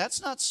mortgage,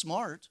 that's not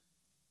smart.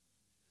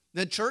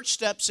 The church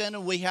steps in,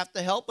 and we have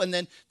to help, and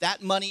then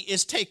that money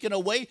is taken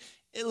away.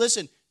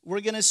 Listen,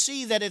 we're going to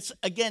see that it's,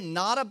 again,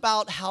 not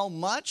about how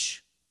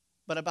much,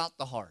 but about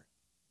the heart.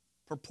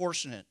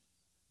 Proportionate,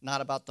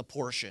 not about the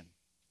portion.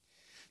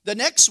 The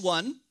next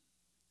one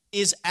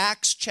is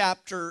Acts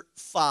chapter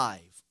 5.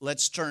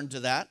 Let's turn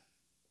to that.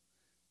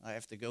 I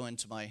have to go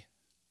into my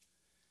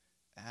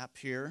app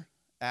here,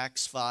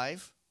 Acts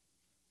 5.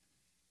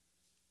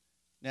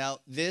 Now,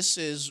 this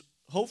is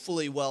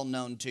hopefully well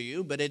known to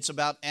you, but it's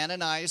about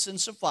Ananias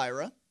and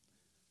Sapphira.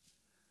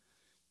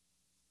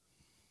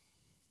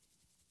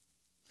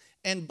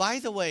 And by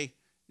the way,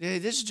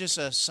 this is just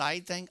a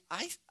side thing.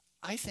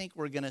 I think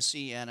we're going to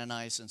see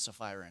Ananias and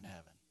Sapphira in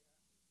heaven.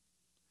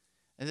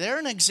 They're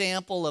an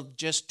example of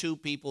just two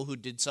people who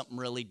did something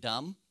really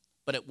dumb,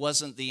 but it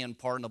wasn't the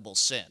unpardonable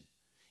sin.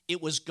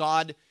 It was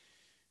God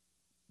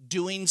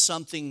doing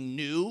something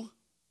new,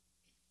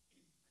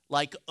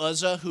 like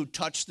Uzzah who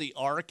touched the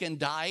ark and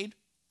died.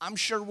 I'm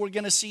sure we're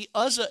going to see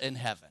Uzzah in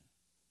heaven.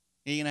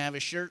 You're going to have a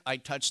shirt, I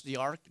touched the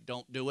ark,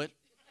 don't do it.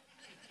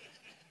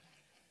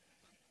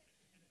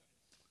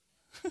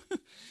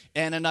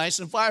 Ananias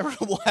and Sapphira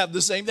will have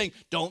the same thing.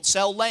 Don't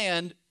sell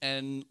land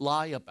and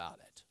lie about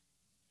it.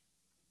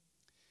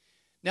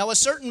 Now, a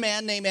certain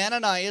man named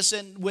Ananias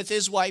and with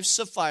his wife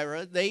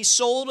Sapphira, they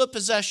sold a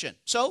possession.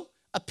 So,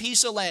 a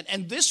piece of land.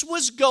 And this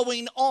was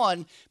going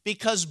on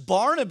because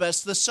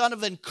Barnabas, the son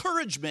of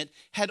encouragement,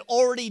 had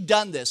already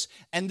done this.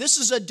 And this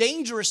is a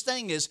dangerous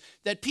thing, is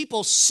that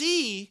people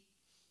see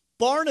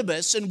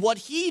Barnabas and what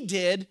he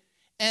did,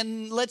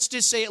 and let's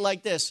just say it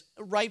like this,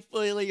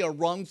 rightfully or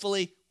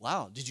wrongfully,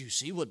 wow, did you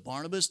see what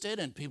Barnabas did?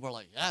 And people are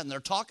like, yeah, and they're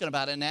talking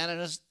about it. And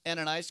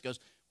Ananias goes,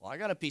 well, I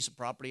got a piece of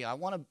property. I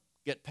want to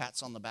get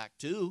pats on the back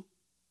too.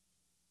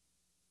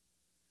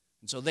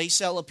 And so they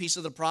sell a piece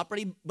of the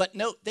property, but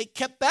no, they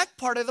kept back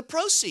part of the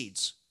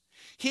proceeds.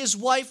 His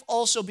wife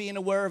also being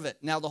aware of it.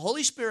 Now, the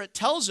Holy Spirit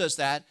tells us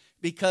that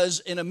because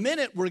in a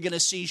minute we're going to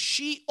see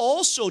she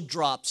also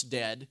drops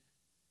dead.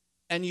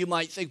 And you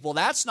might think, well,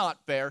 that's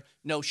not fair.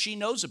 No, she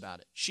knows about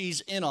it.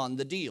 She's in on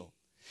the deal.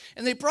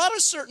 And they brought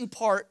a certain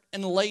part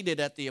and laid it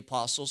at the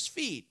apostles'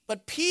 feet.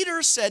 But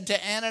Peter said to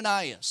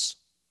Ananias,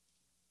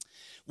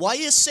 why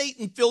has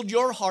Satan filled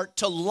your heart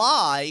to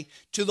lie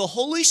to the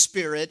Holy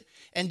Spirit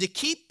and to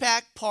keep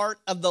back part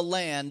of the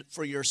land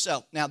for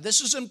yourself? Now, this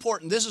is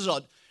important.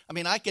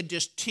 I could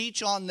just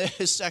teach on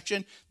this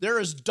section. There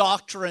is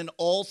doctrine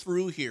all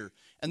through here.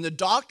 And the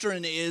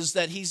doctrine is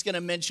that he's going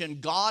to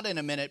mention God in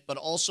a minute, but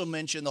also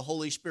mention the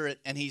Holy Spirit,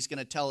 and he's going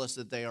to tell us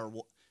that they are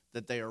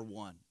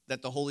one,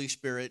 that the Holy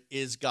Spirit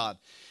is God.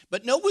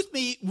 But note with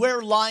me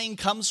where lying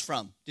comes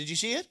from. Did you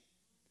see it?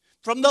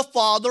 From the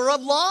father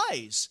of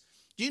lies.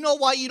 Do you know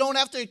why you don't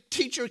have to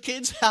teach your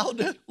kids how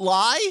to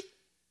lie?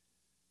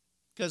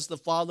 Because the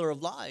father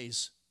of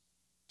lies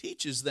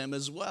teaches them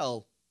as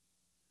well.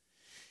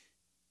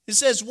 It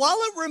says, while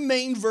it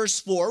remained, verse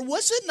 4,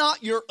 was it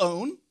not your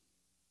own?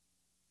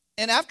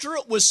 And after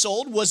it was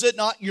sold, was it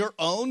not your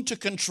own to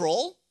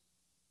control?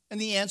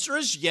 And the answer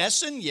is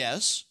yes and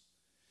yes.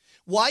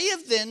 Why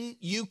have then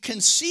you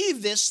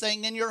conceived this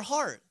thing in your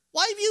heart?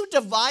 Why have you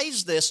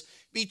devised this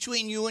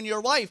between you and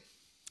your wife?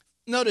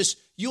 Notice,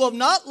 you have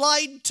not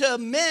lied to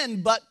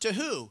men, but to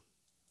who?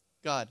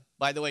 God.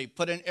 By the way,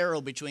 put an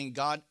arrow between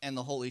God and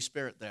the Holy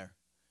Spirit there.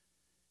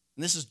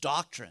 And this is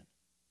doctrine.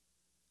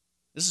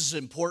 This is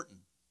important.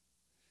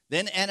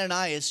 Then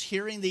Ananias,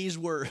 hearing these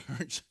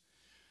words,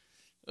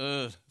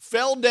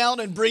 fell down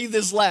and breathed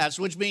his last,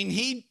 which means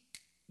he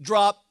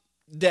dropped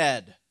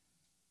dead.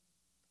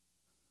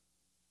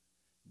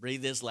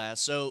 Breathed his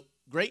last. So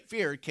great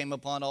fear came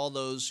upon all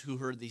those who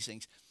heard these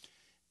things.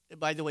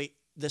 By the way,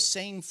 the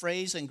same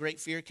phrase, and great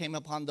fear came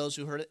upon those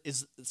who heard it,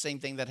 is the same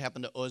thing that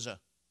happened to Uzzah.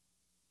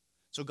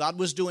 So God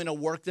was doing a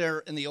work there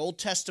in the Old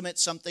Testament,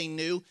 something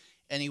new,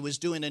 and he was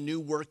doing a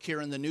new work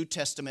here in the New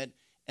Testament.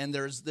 And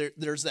there's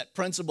that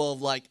principle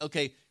of like,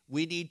 okay,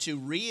 we need to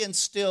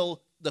reinstill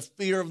the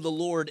fear of the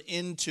Lord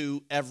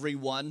into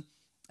everyone.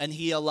 And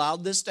he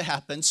allowed this to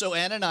happen. So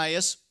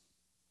Ananias,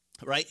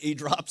 right, he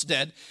drops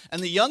dead.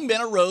 And the young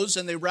men arose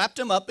and they wrapped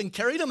him up and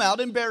carried him out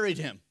and buried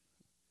him.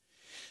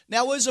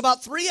 Now, it was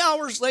about 3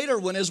 hours later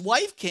when his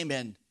wife came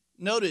in.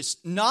 Notice,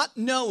 not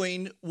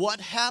knowing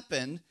what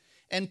happened.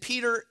 And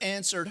Peter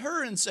answered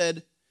her and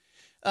said,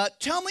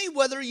 tell me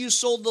whether you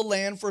sold the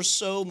land for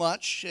so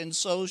much. And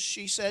so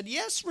she said,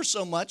 yes, for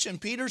so much. And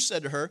Peter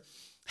said to her,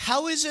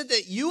 how is it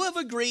that you have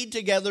agreed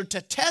together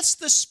to test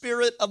the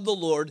Spirit of the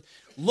Lord?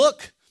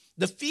 Look,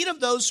 the feet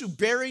of those who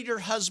buried your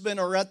husband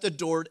are at the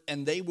door,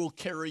 and they will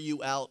carry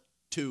you out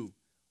too.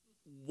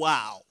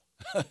 Wow.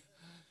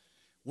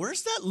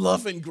 Where's that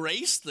love and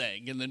grace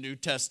thing in the New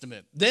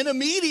Testament? Then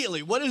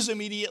immediately, what does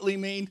immediately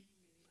mean?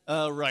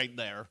 right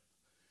there.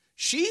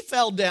 She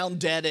fell down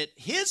dead at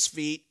his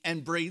feet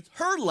and breathed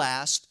her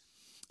last.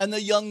 And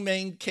the young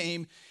man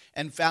came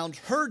and found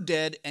her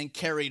dead and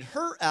carried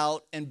her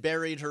out and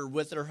buried her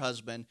with her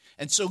husband.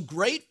 And so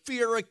great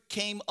fear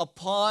came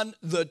upon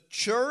the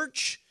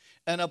church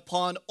and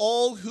upon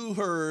all who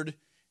heard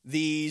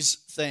these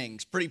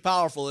things. Pretty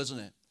powerful, isn't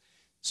it?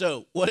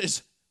 So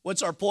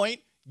what's our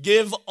point?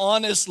 Give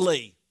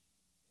honestly.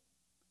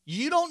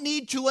 You don't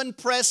need to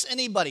impress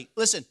anybody.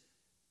 Listen,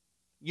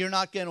 you're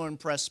not going to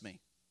impress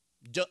me.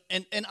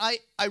 And I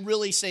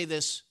really say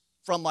this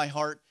from my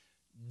heart.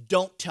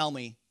 Don't tell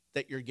me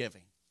that you're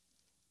giving.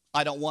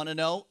 I don't want to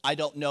know. I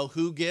don't know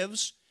who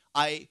gives.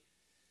 I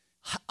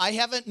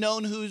haven't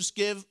known who's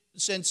give.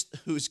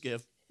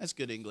 That's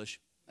good English.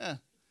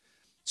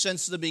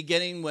 Since the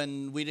beginning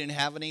when we didn't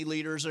have any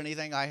leaders or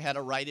anything, I had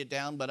to write it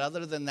down. But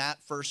other than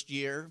that first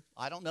year,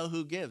 I don't know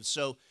who gives.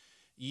 So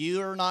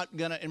you're not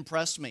going to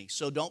impress me.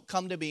 So don't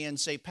come to me and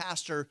say,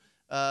 Pastor,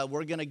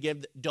 we're going to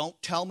give. Don't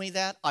tell me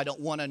that. I don't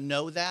want to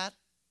know that.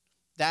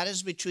 That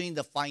is between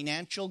the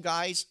financial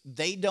guys.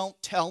 They don't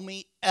tell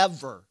me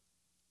ever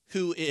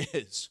who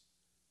is.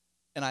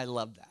 And I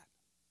love that.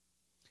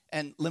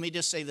 And let me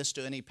just say this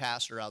to any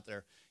pastor out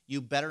there.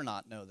 You better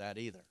not know that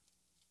either.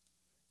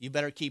 You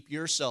better keep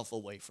yourself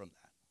away from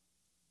that.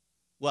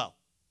 Well,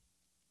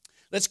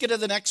 let's get to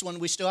the next one.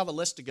 We still have a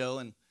list to go,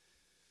 and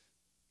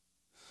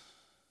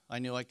I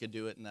knew I could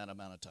do it in that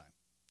amount of time.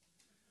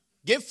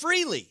 Give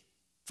freely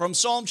from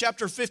Psalm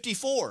chapter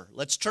 54.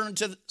 Let's turn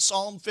to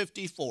Psalm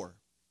 54.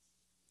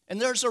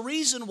 And there's a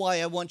reason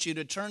why I want you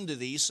to turn to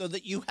these so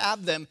that you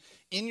have them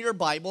in your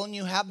Bible and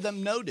you have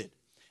them noted.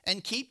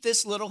 And keep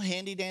this little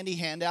handy-dandy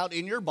handout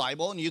in your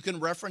Bible, and you can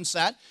reference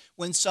that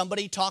when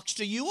somebody talks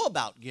to you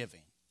about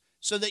giving,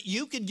 so that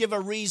you could give a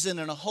reason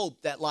and a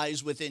hope that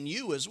lies within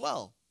you as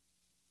well.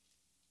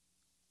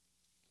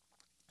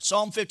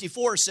 Psalm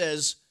 54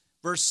 says,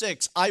 verse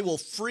 6, I will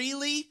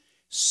freely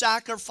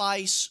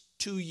sacrifice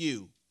to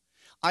you.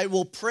 I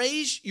will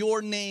praise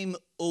your name,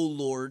 O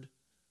Lord,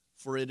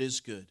 for it is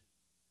good.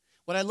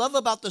 What I love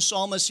about the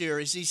psalmist here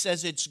is he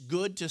says it's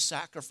good to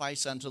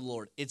sacrifice unto the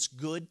Lord. It's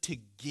good to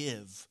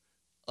give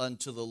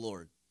unto the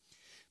Lord.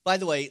 By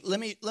the way, let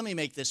me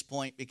make this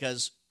point,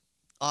 because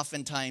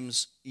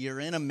oftentimes you're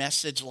in a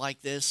message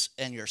like this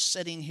and you're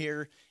sitting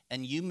here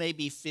and you may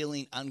be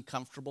feeling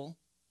uncomfortable.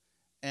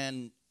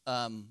 And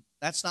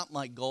that's not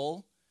my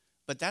goal,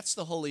 but that's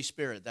the Holy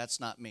Spirit. That's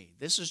not me.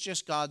 This is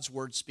just God's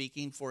word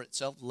speaking for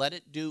itself. Let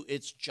it do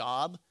its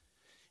job.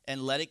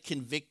 And let it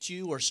convict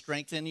you or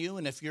strengthen you.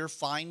 And if you're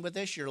fine with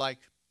this, you're like,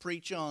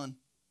 preach on.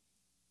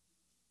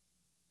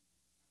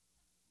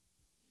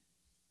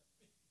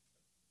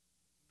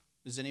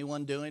 Is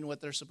anyone doing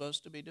what they're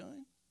supposed to be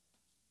doing?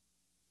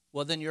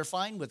 Well, then you're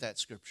fine with that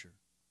scripture.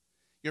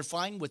 You're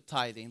fine with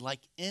tithing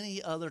like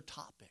any other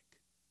topic.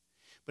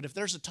 But if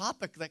there's a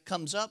topic that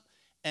comes up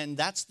and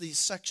that's the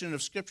section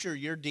of scripture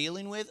you're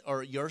dealing with,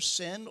 or your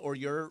sin or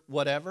your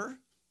whatever,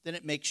 then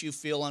it makes you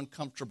feel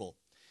uncomfortable.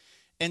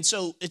 And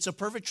so it's a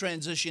perfect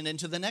transition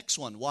into the next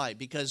one. Why?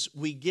 Because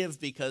we give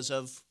because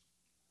of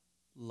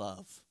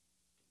love.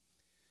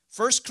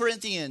 1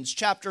 Corinthians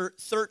chapter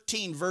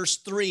 13, verse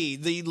 3,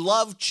 the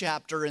love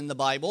chapter in the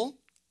Bible,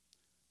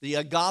 the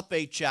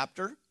agape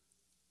chapter.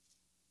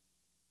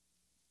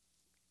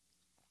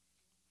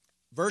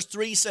 Verse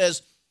 3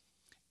 says,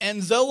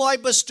 and though I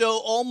bestow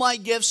all my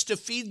gifts to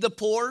feed the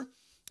poor,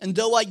 and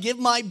though I give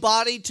my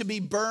body to be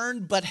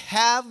burned, but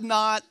have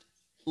not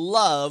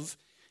love,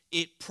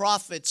 it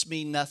profits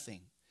me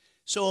nothing.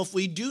 So if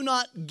we do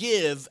not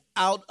give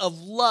out of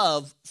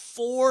love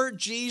for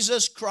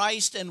Jesus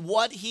Christ and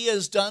what he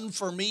has done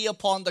for me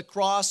upon the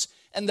cross,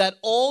 and that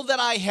all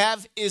that I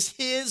have is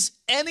his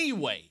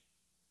anyway,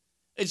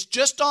 it's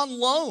just on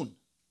loan.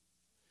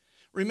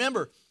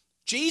 Remember,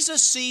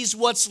 Jesus sees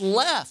what's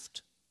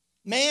left.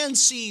 Man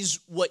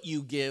sees what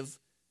you give,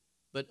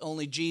 but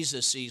only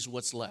Jesus sees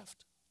what's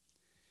left.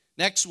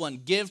 Next one,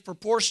 give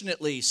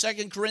proportionately.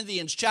 2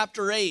 Corinthians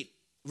chapter 8.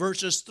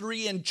 Verses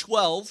 3 and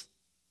 12.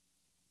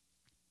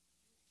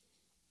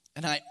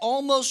 And I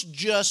almost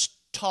just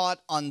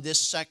taught on this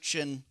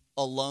section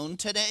alone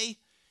today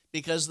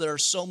because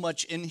there's so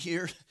much in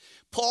here.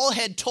 Paul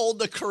had told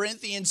the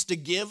Corinthians to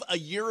give a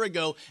year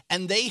ago,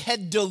 and they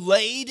had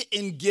delayed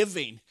in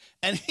giving.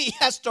 And he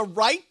has to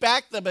write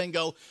back them and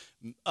go,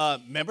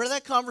 remember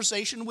that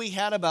conversation we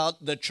had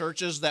about the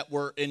churches that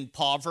were in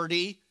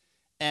poverty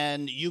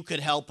and you could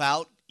help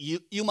out?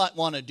 You might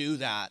want to do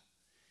that.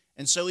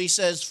 And so he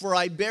says, for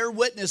I bear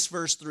witness,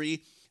 verse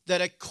 3,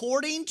 that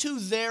according to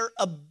their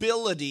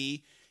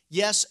ability,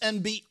 yes,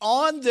 and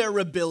beyond their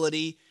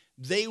ability,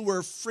 they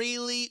were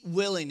freely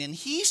willing. And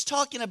he's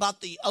talking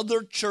about the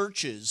other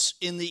churches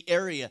in the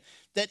area,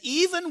 that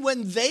even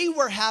when they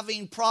were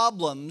having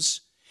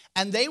problems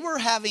and they were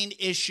having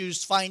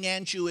issues,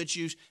 financial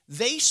issues,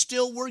 they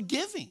still were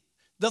giving.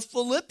 The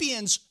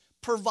Philippians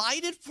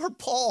provided for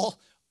Paul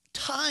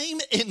time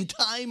and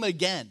time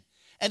again.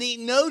 And he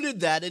noted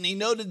that, and he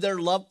noted their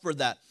love for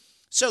that.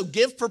 So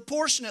give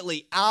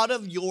proportionately out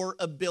of your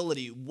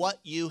ability what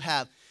you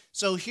have.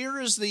 So here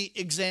is the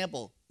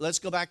example. Let's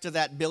go back to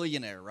that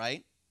billionaire,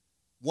 right?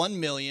 1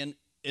 million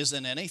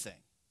isn't anything.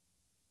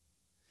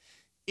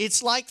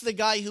 It's like the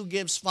guy who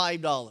gives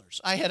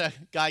 $5. I had a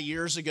guy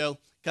years ago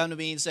come to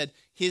me and said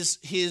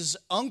his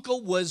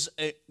uncle was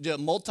a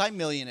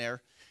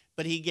multimillionaire,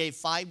 but he gave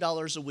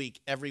 $5 a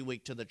week every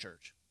week to the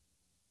church.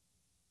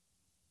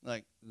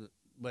 Like,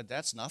 but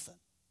that's nothing.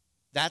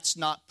 That's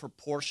not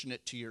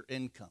proportionate to your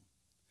income.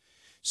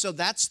 So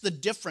that's the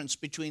difference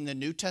between the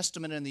New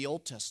Testament and the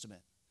Old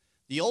Testament.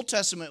 The Old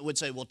Testament would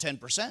say, well,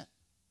 10%.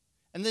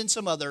 And then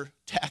some other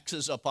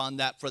taxes upon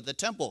that for the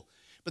temple.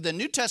 But the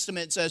New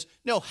Testament says,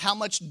 no, how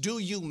much do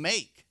you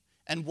make?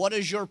 And what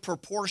is your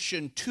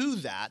proportion to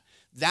that?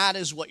 That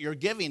is what your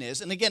giving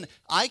is. And again,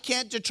 I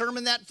can't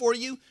determine that for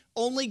you.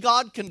 Only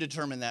God can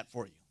determine that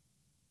for you.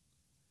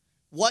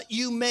 What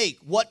you make,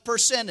 what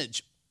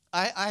percentage.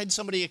 I had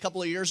somebody a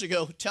couple of years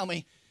ago tell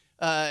me,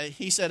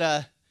 he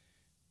said,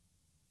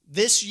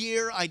 this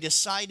year I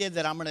decided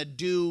that I'm going to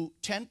do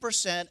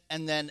 10%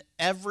 and then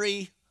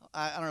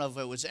I don't know if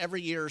it was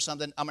every year or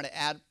something, I'm going to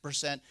add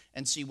percent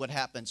and see what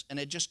happens. And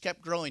it just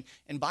kept growing.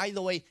 And by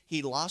the way,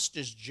 he lost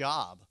his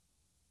job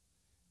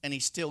and he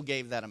still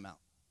gave that amount.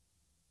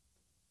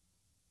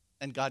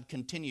 And God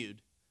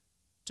continued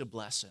to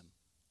bless him,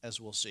 as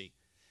we'll see.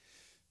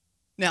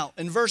 Now,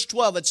 in verse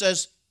 12, it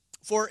says,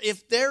 for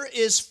if there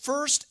is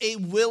first a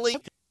willing,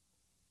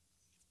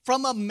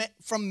 from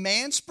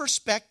man's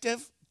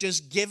perspective, does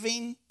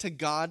giving to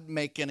God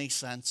make any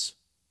sense?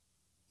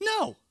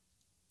 No.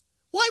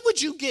 Why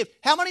would you give?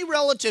 How many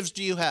relatives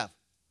do you have?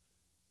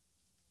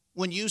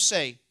 When you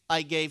say,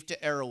 I gave to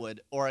Arrowwood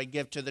or I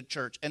give to the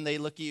church, and they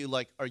look at you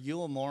like, are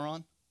you a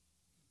moron?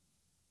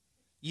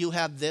 You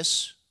have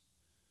this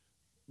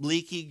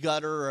leaky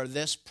gutter or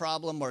this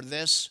problem or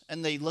this,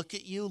 and they look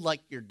at you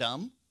like you're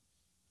dumb?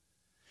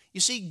 You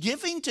see,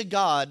 giving to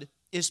God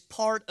is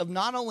part of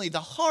not only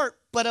the heart,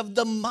 but of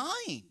the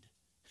mind.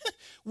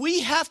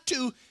 We have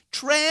to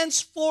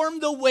transform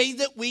the way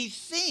that we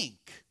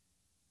think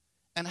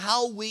and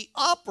how we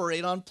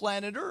operate on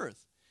planet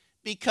Earth,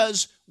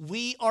 because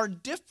we are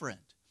different.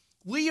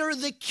 We are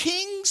the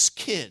king's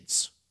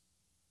kids.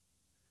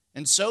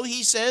 And so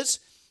he says,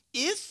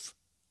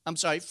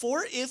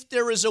 for if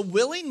there is a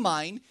willing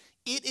mind,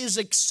 it is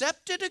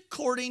accepted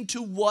according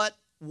to what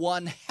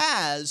one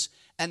has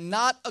and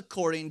not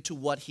according to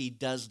what he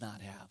does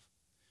not have.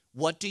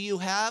 What do you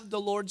have,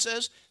 the Lord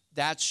says?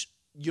 That's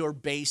your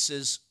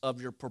basis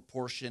of your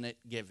proportionate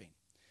giving.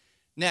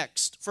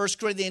 Next, 1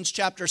 Corinthians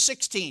chapter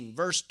 16,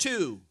 verse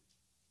 2.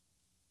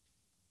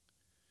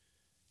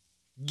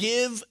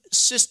 Give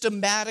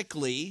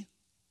systematically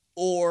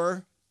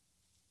or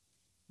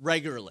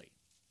regularly.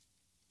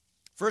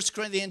 1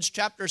 Corinthians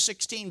chapter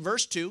 16,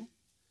 verse 2.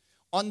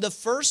 On the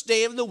first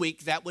day of the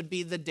week, that would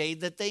be the day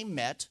that they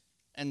met,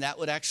 and that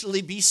would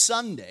actually be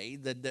Sunday,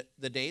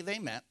 the day they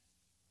met.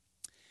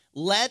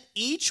 Let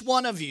each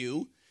one of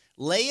you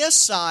lay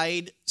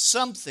aside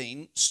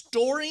something,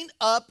 storing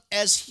up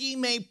as he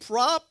may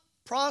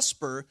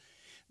prosper,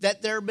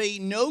 that there be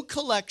no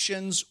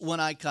collections when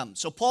I come.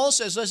 So Paul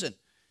says, listen,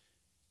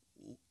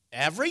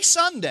 every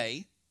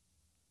Sunday,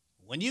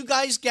 when you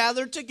guys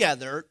gather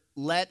together,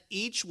 let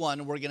each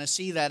one, we're going to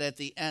see that at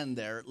the end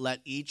there, let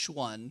each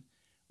one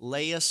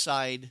lay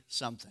aside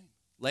something.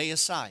 Lay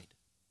aside.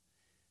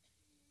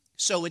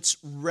 So it's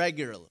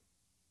regular.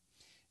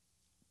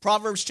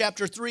 Proverbs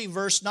chapter 3,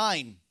 verse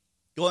 9.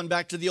 Going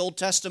back to the Old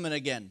Testament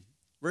again.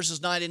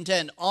 Verses 9 and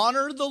 10.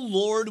 Honor the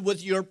Lord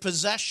with your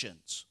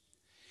possessions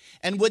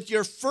and with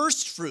your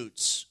first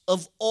fruits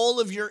of all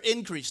of your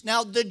increase.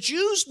 Now, the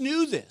Jews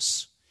knew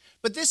this,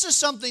 but this is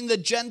something the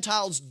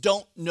Gentiles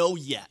don't know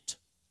yet.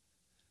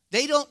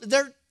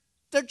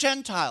 They're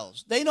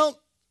Gentiles. They don't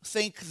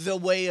think the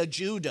way a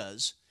Jew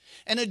does.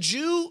 And a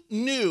Jew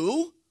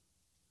knew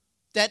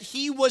that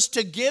he was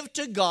to give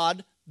to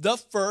God the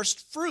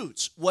first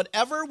fruits.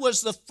 Whatever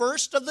was the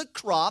first of the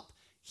crop,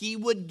 he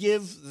would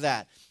give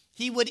that.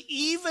 He would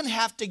even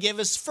have to give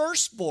his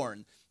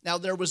firstborn. Now,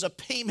 there was a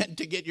payment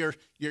to get your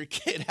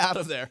kid out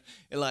of there.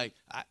 You're like,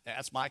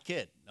 that's my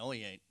kid. No,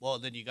 he ain't. Well,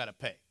 then you got to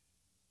pay.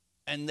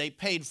 And they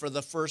paid for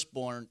the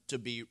firstborn to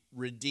be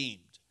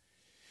redeemed.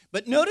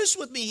 But notice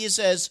with me, he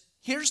says,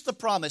 here's the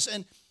promise.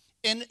 And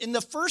in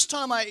the first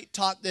time I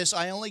taught this,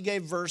 I only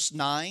gave verse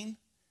 9.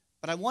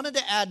 But I wanted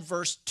to add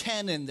verse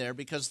 10 in there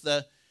because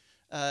the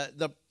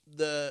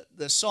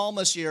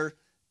psalmist here,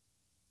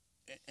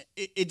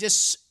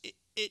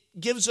 it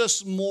gives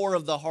us more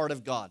of the heart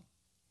of God.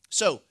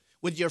 So,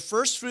 with your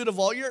first fruit of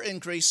all your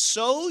increase,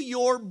 so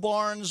your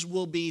barns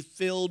will be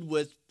filled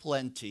with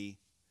plenty,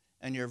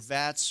 and your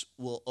vats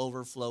will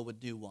overflow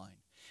with new wine.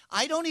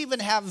 I don't even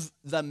have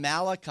the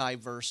Malachi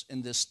verse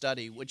in this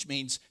study, which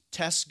means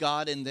test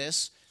God in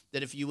this,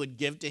 that if you would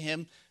give to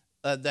him,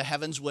 the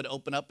heavens would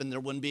open up and there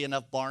wouldn't be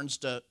enough barns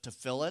to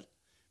fill it,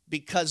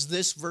 because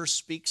this verse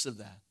speaks of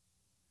that.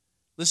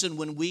 Listen,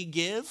 when we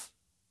give,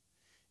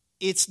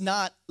 it's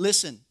not,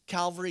 listen,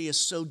 Calvary is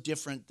so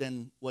different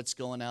than what's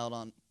going out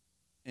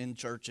in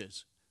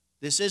churches.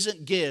 This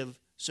isn't give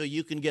so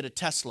you can get a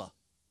Tesla.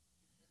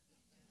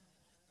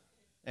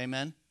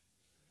 Amen?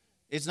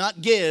 It's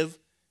not give,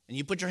 and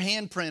you put your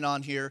handprint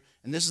on here,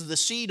 and this is the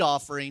seed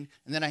offering,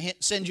 and then I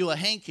send you a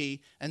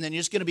hanky, and then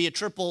it's going to be a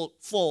triple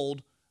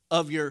fold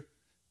of your...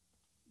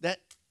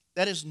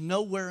 That is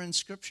nowhere in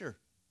Scripture.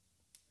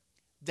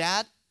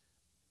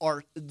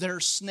 They're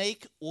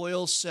snake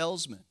oil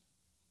salesmen.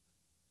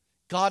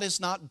 God is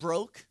not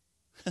broke.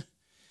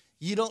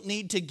 You don't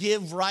need to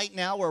give right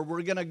now or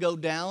we're going to go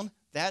down.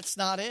 That's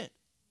not it.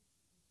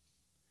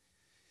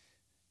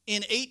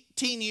 In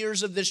 18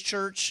 years of this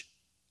church,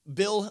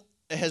 Bill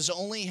has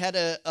only had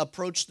to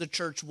approach the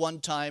church one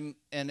time,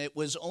 and it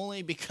was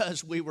only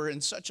because we were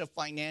in such a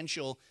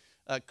financial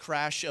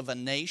crash of a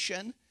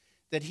nation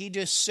that he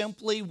just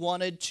simply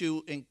wanted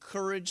to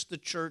encourage the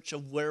church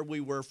of where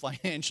we were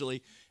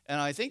financially. And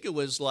I think it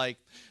was like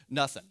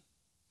nothing.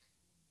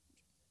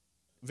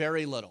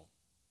 Very little.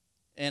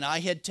 And I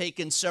had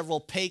taken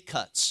several pay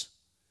cuts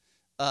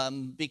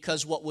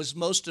because what was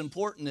most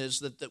important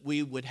is that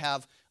we would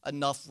have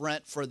enough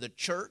rent for the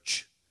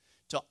church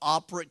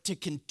to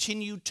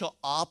continue to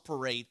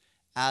operate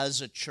as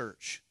a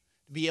church,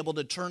 to be able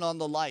to turn on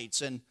the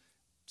lights. And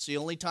it's the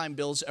only time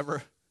Bill's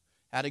ever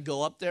had to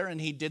go up there, and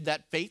he did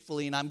that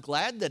faithfully, and I'm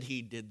glad that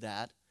he did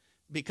that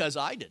because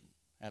I didn't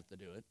have to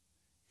do it.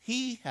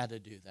 He had to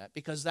do that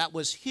because that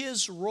was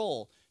his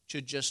role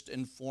to just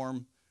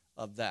inform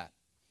of that.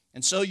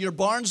 And so your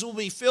barns will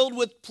be filled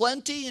with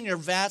plenty, and your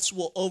vats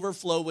will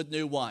overflow with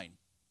new wine.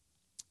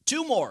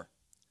 2 more.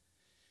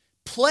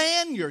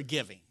 Plan your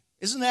giving.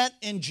 Isn't that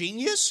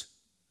ingenious?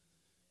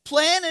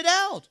 Plan it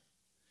out.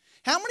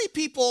 How many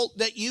people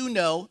that you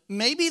know,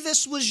 maybe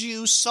this was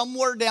you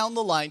somewhere down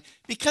the line,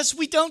 because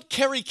we don't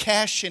carry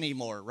cash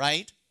anymore,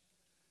 right?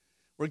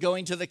 We're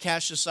going to the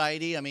cash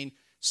society. I mean,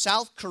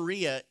 South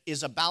Korea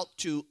is about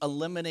to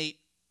eliminate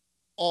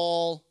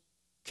all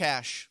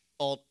cash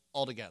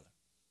altogether.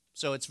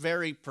 So it's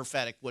very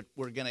prophetic what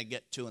we're going to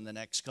get to in the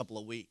next couple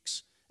of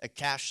weeks, a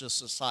cashless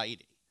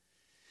society.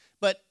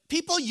 But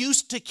people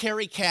used to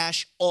carry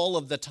cash all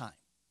of the time.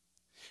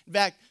 In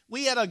fact,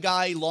 we had a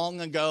guy long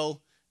ago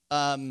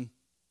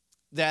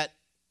that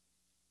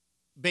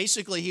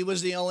basically he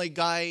was the only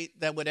guy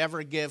that would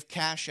ever give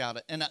cash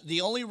out. And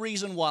the only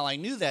reason why I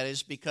knew that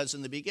is because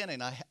in the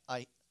beginning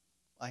I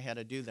had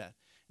to do that.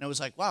 And I was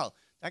like, wow,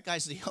 that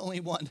guy's the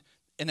only one,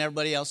 and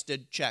everybody else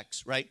did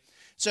checks, right?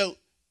 So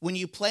when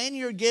you plan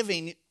your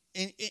giving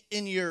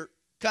in your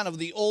kind of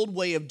the old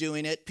way of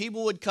doing it,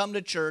 people would come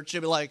to church, they'd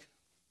be like,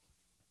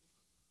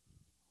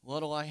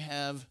 what do I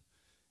have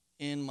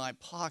in my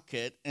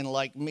pocket? And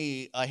like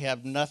me, I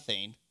have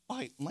nothing.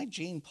 My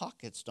jean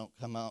pockets don't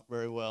come out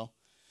very well.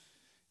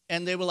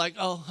 And they were like,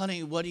 oh,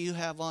 honey, what do you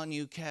have on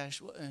you,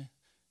 cash?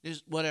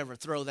 Just whatever,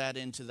 throw that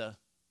into the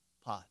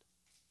pot.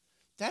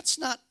 That's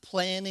not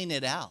planning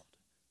it out.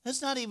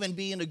 That's not even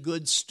being a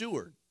good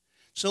steward.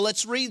 So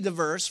let's read the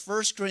verse,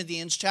 1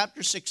 Corinthians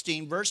chapter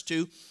 16, verse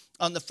 2.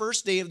 On the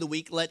first day of the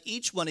week, let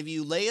each one of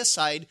you lay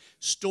aside,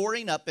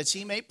 storing up as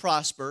he may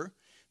prosper,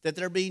 that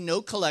there be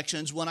no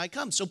collections when I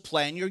come. So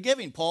plan your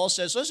giving. Paul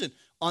says, listen,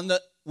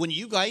 when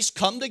you guys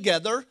come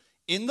together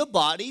in the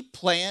body,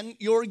 plan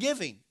your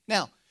giving.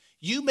 Now,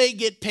 you may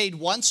get paid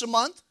once a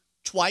month,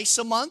 twice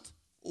a month,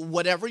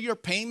 whatever your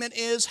payment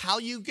is, how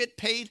you get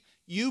paid,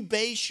 you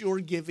base your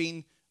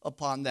giving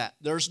upon that.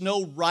 There's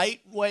no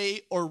right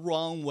way or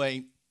wrong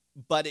way,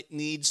 but it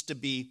needs to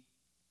be,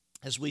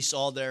 as we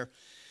saw there,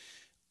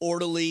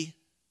 orderly,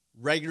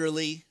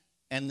 regularly,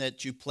 and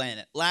that you plan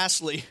it.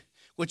 Lastly,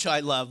 which I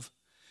love,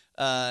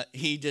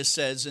 he just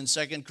says in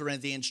 2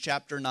 Corinthians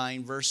chapter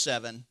 9, verse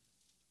 7,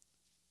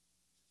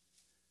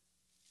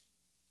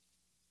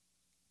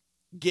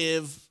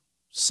 give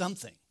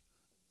something.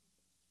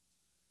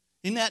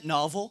 Isn't that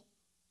novel?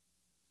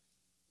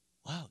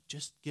 Wow,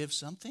 just give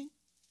something?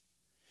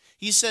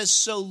 He says,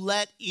 so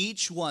let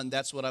each one,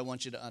 that's what I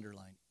want you to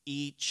underline,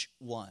 each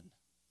one.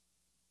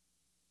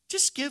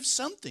 Just give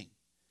something.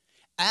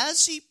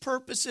 As he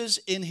purposes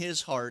in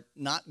his heart,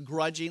 not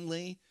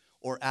grudgingly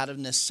or out of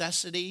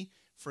necessity,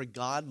 for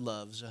God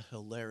loves a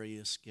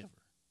hilarious giver.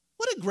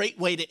 What a great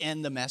way to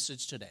end the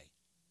message today.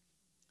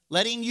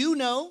 Letting you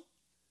know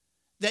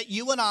that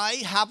you and I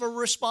have a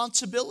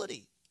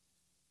responsibility.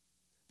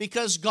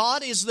 Because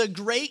God is the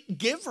great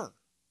giver.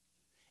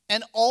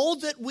 And all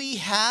that we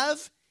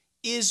have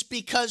is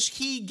because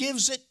he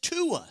gives it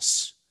to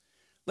us.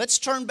 Let's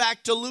turn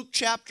back to Luke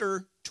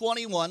chapter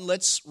 21.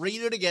 Let's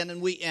read it again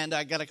and we end.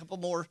 I got a couple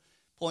more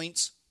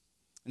points.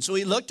 And so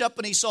he looked up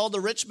and he saw the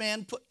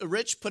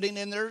rich putting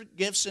in their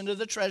gifts into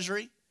the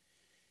treasury.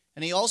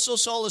 And he also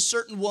saw a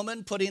certain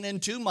woman putting in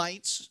 2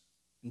 mites.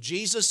 And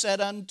Jesus said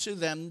unto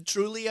them,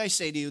 truly I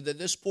say to you that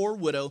this poor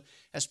widow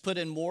has put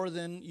in more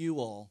than you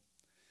all.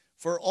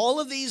 For all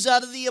of these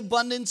out of the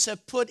abundance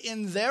have put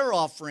in their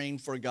offering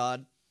for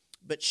God,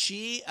 but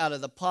she out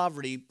of the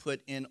poverty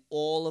put in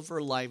all of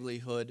her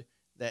livelihood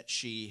that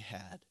she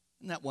had.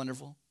 Isn't that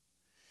wonderful?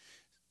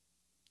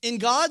 In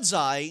God's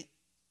eye,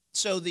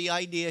 so the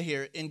idea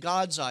here, in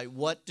God's eye,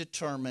 what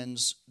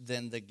determines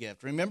then the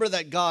gift? Remember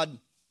that God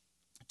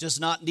does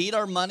not need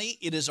our money.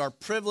 It is our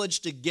privilege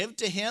to give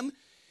to him.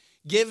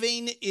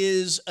 Giving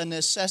is a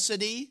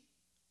necessity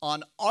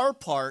on our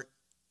part,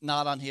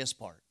 not on his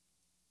part.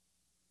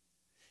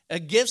 A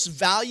gift's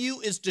value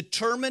is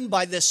determined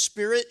by the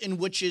spirit in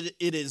which it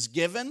is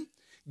given.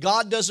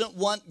 God doesn't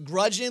want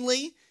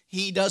grudgingly.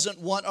 He doesn't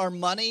want our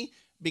money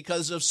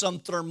because of some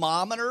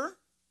thermometer.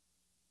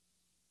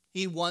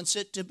 He wants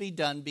it to be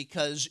done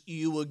because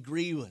you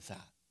agree with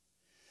that.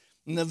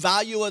 And the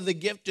value of the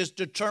gift is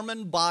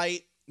determined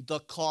by the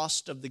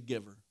cost of the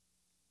giver.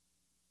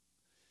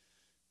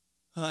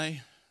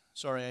 I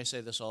say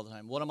this all the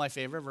time. One of my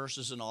favorite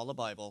verses in all the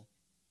Bible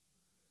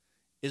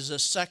is a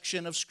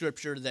section of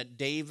scripture that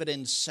David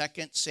in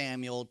 2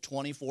 Samuel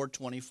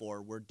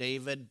 24:24, where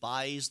David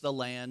buys the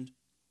land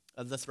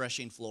of the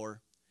threshing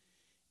floor.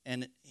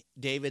 And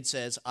David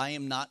says, I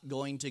am not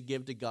going to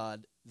give to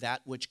God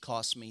that which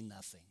costs me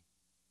nothing.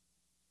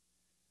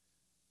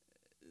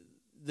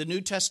 The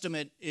New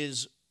Testament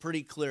is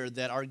pretty clear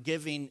that our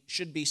giving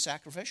should be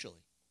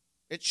sacrificially.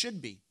 It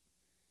should be.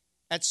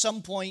 At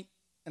some point,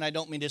 and I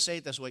don't mean to say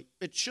it this way,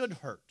 it should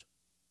hurt.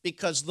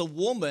 Because the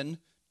woman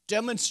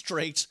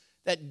demonstrates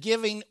that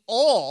giving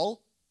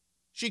all,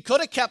 she could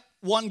have kept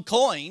one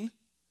coin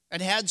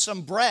and had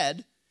some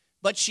bread,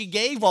 but she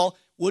gave all.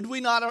 Would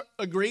we not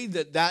agree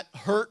that that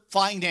hurt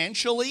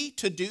financially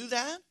to do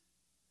that?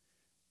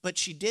 But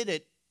she did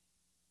it,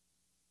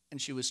 and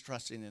she was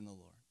trusting in the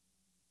Lord.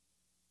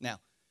 Now,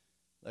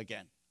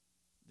 again,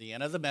 the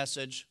end of the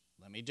message,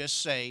 let me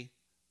just say,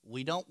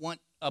 we don't want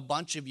a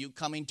bunch of you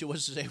coming to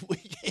us and say, we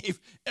gave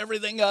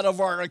everything out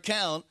of our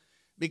account,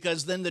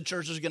 because then the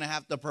church is going to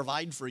have to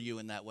provide for you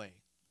in that way.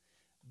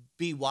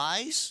 Be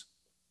wise,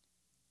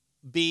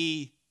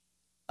 be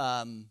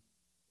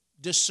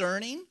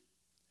discerning,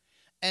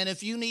 and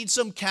if you need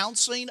some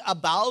counseling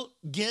about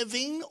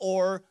giving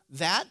or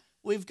that,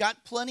 we've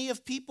got plenty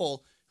of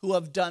people who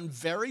have done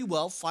very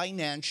well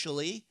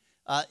financially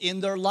in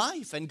their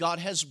life, and God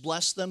has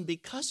blessed them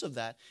because of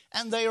that.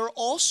 And they are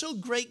also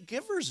great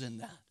givers in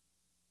that.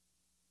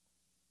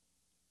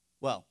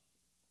 Well,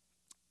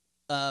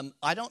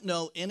 I don't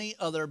know any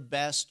other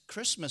best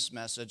Christmas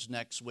message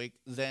next week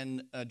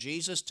than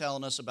Jesus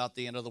telling us about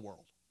the end of the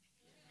world.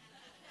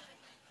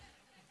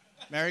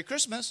 Merry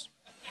Christmas.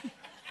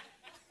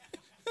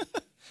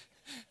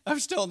 I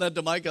was telling that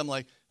to Mike. I'm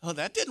like, oh,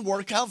 that didn't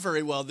work out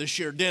very well this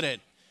year, did it?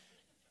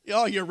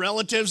 Oh, your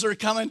relatives are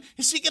coming.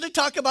 Is he going to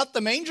talk about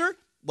the manger?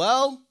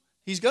 Well,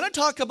 he's going to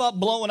talk about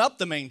blowing up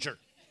the manger.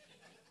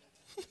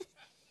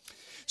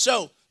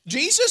 So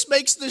Jesus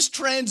makes this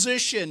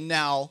transition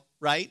now,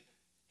 right?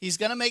 He's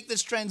going to make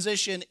this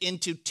transition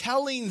into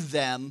telling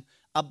them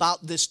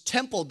about this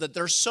temple that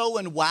they're so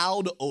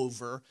wowed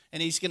over. And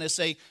he's going to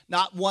say,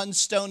 not one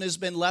stone has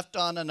been left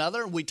on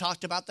another. We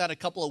talked about that a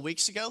couple of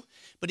weeks ago.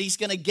 But he's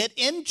going to get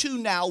into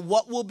now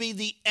what will be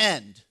the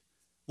end.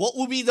 What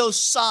will be those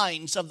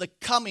signs of the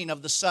coming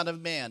of the Son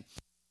of Man?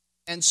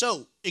 And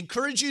so,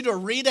 encourage you to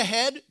read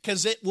ahead,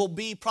 because it will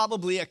be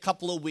probably a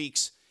couple of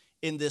weeks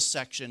in this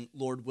section,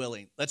 Lord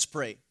willing. Let's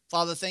pray.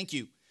 Father, thank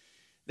you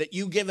that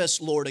you give us,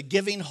 Lord, a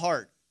giving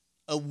heart,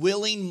 a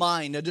willing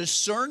mind, a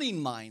discerning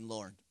mind,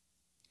 Lord.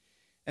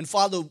 And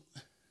Father,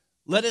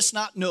 let us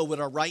not know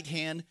what our right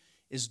hand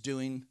is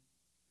doing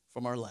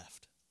from our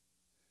left.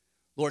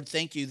 Lord,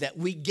 thank you that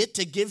we get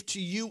to give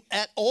to you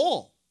at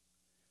all,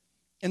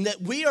 and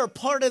that we are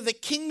part of the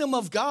kingdom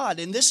of God.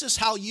 And this is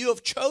how you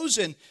have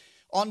chosen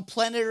on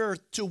planet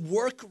Earth to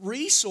work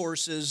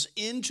resources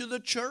into the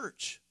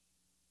church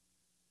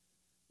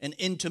and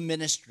into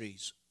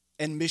ministries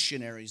and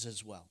missionaries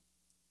as well.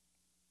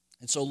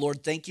 And so,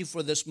 Lord, thank you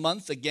for this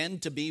month again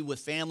to be with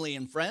family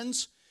and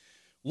friends.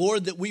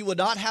 Lord, that we would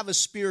not have a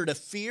spirit of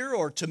fear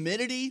or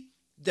timidity,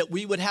 that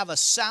we would have a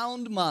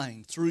sound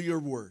mind through your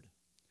word.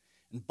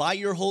 And by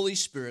your Holy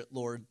Spirit,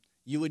 Lord,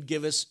 you would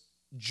give us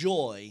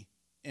joy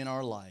in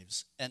our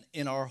lives and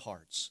in our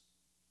hearts.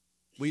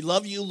 We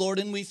love you, Lord,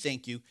 and we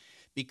thank you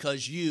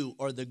because you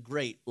are the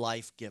great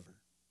life giver.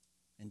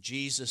 In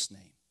Jesus'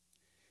 name,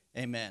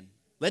 amen.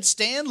 Let's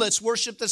stand, let's worship the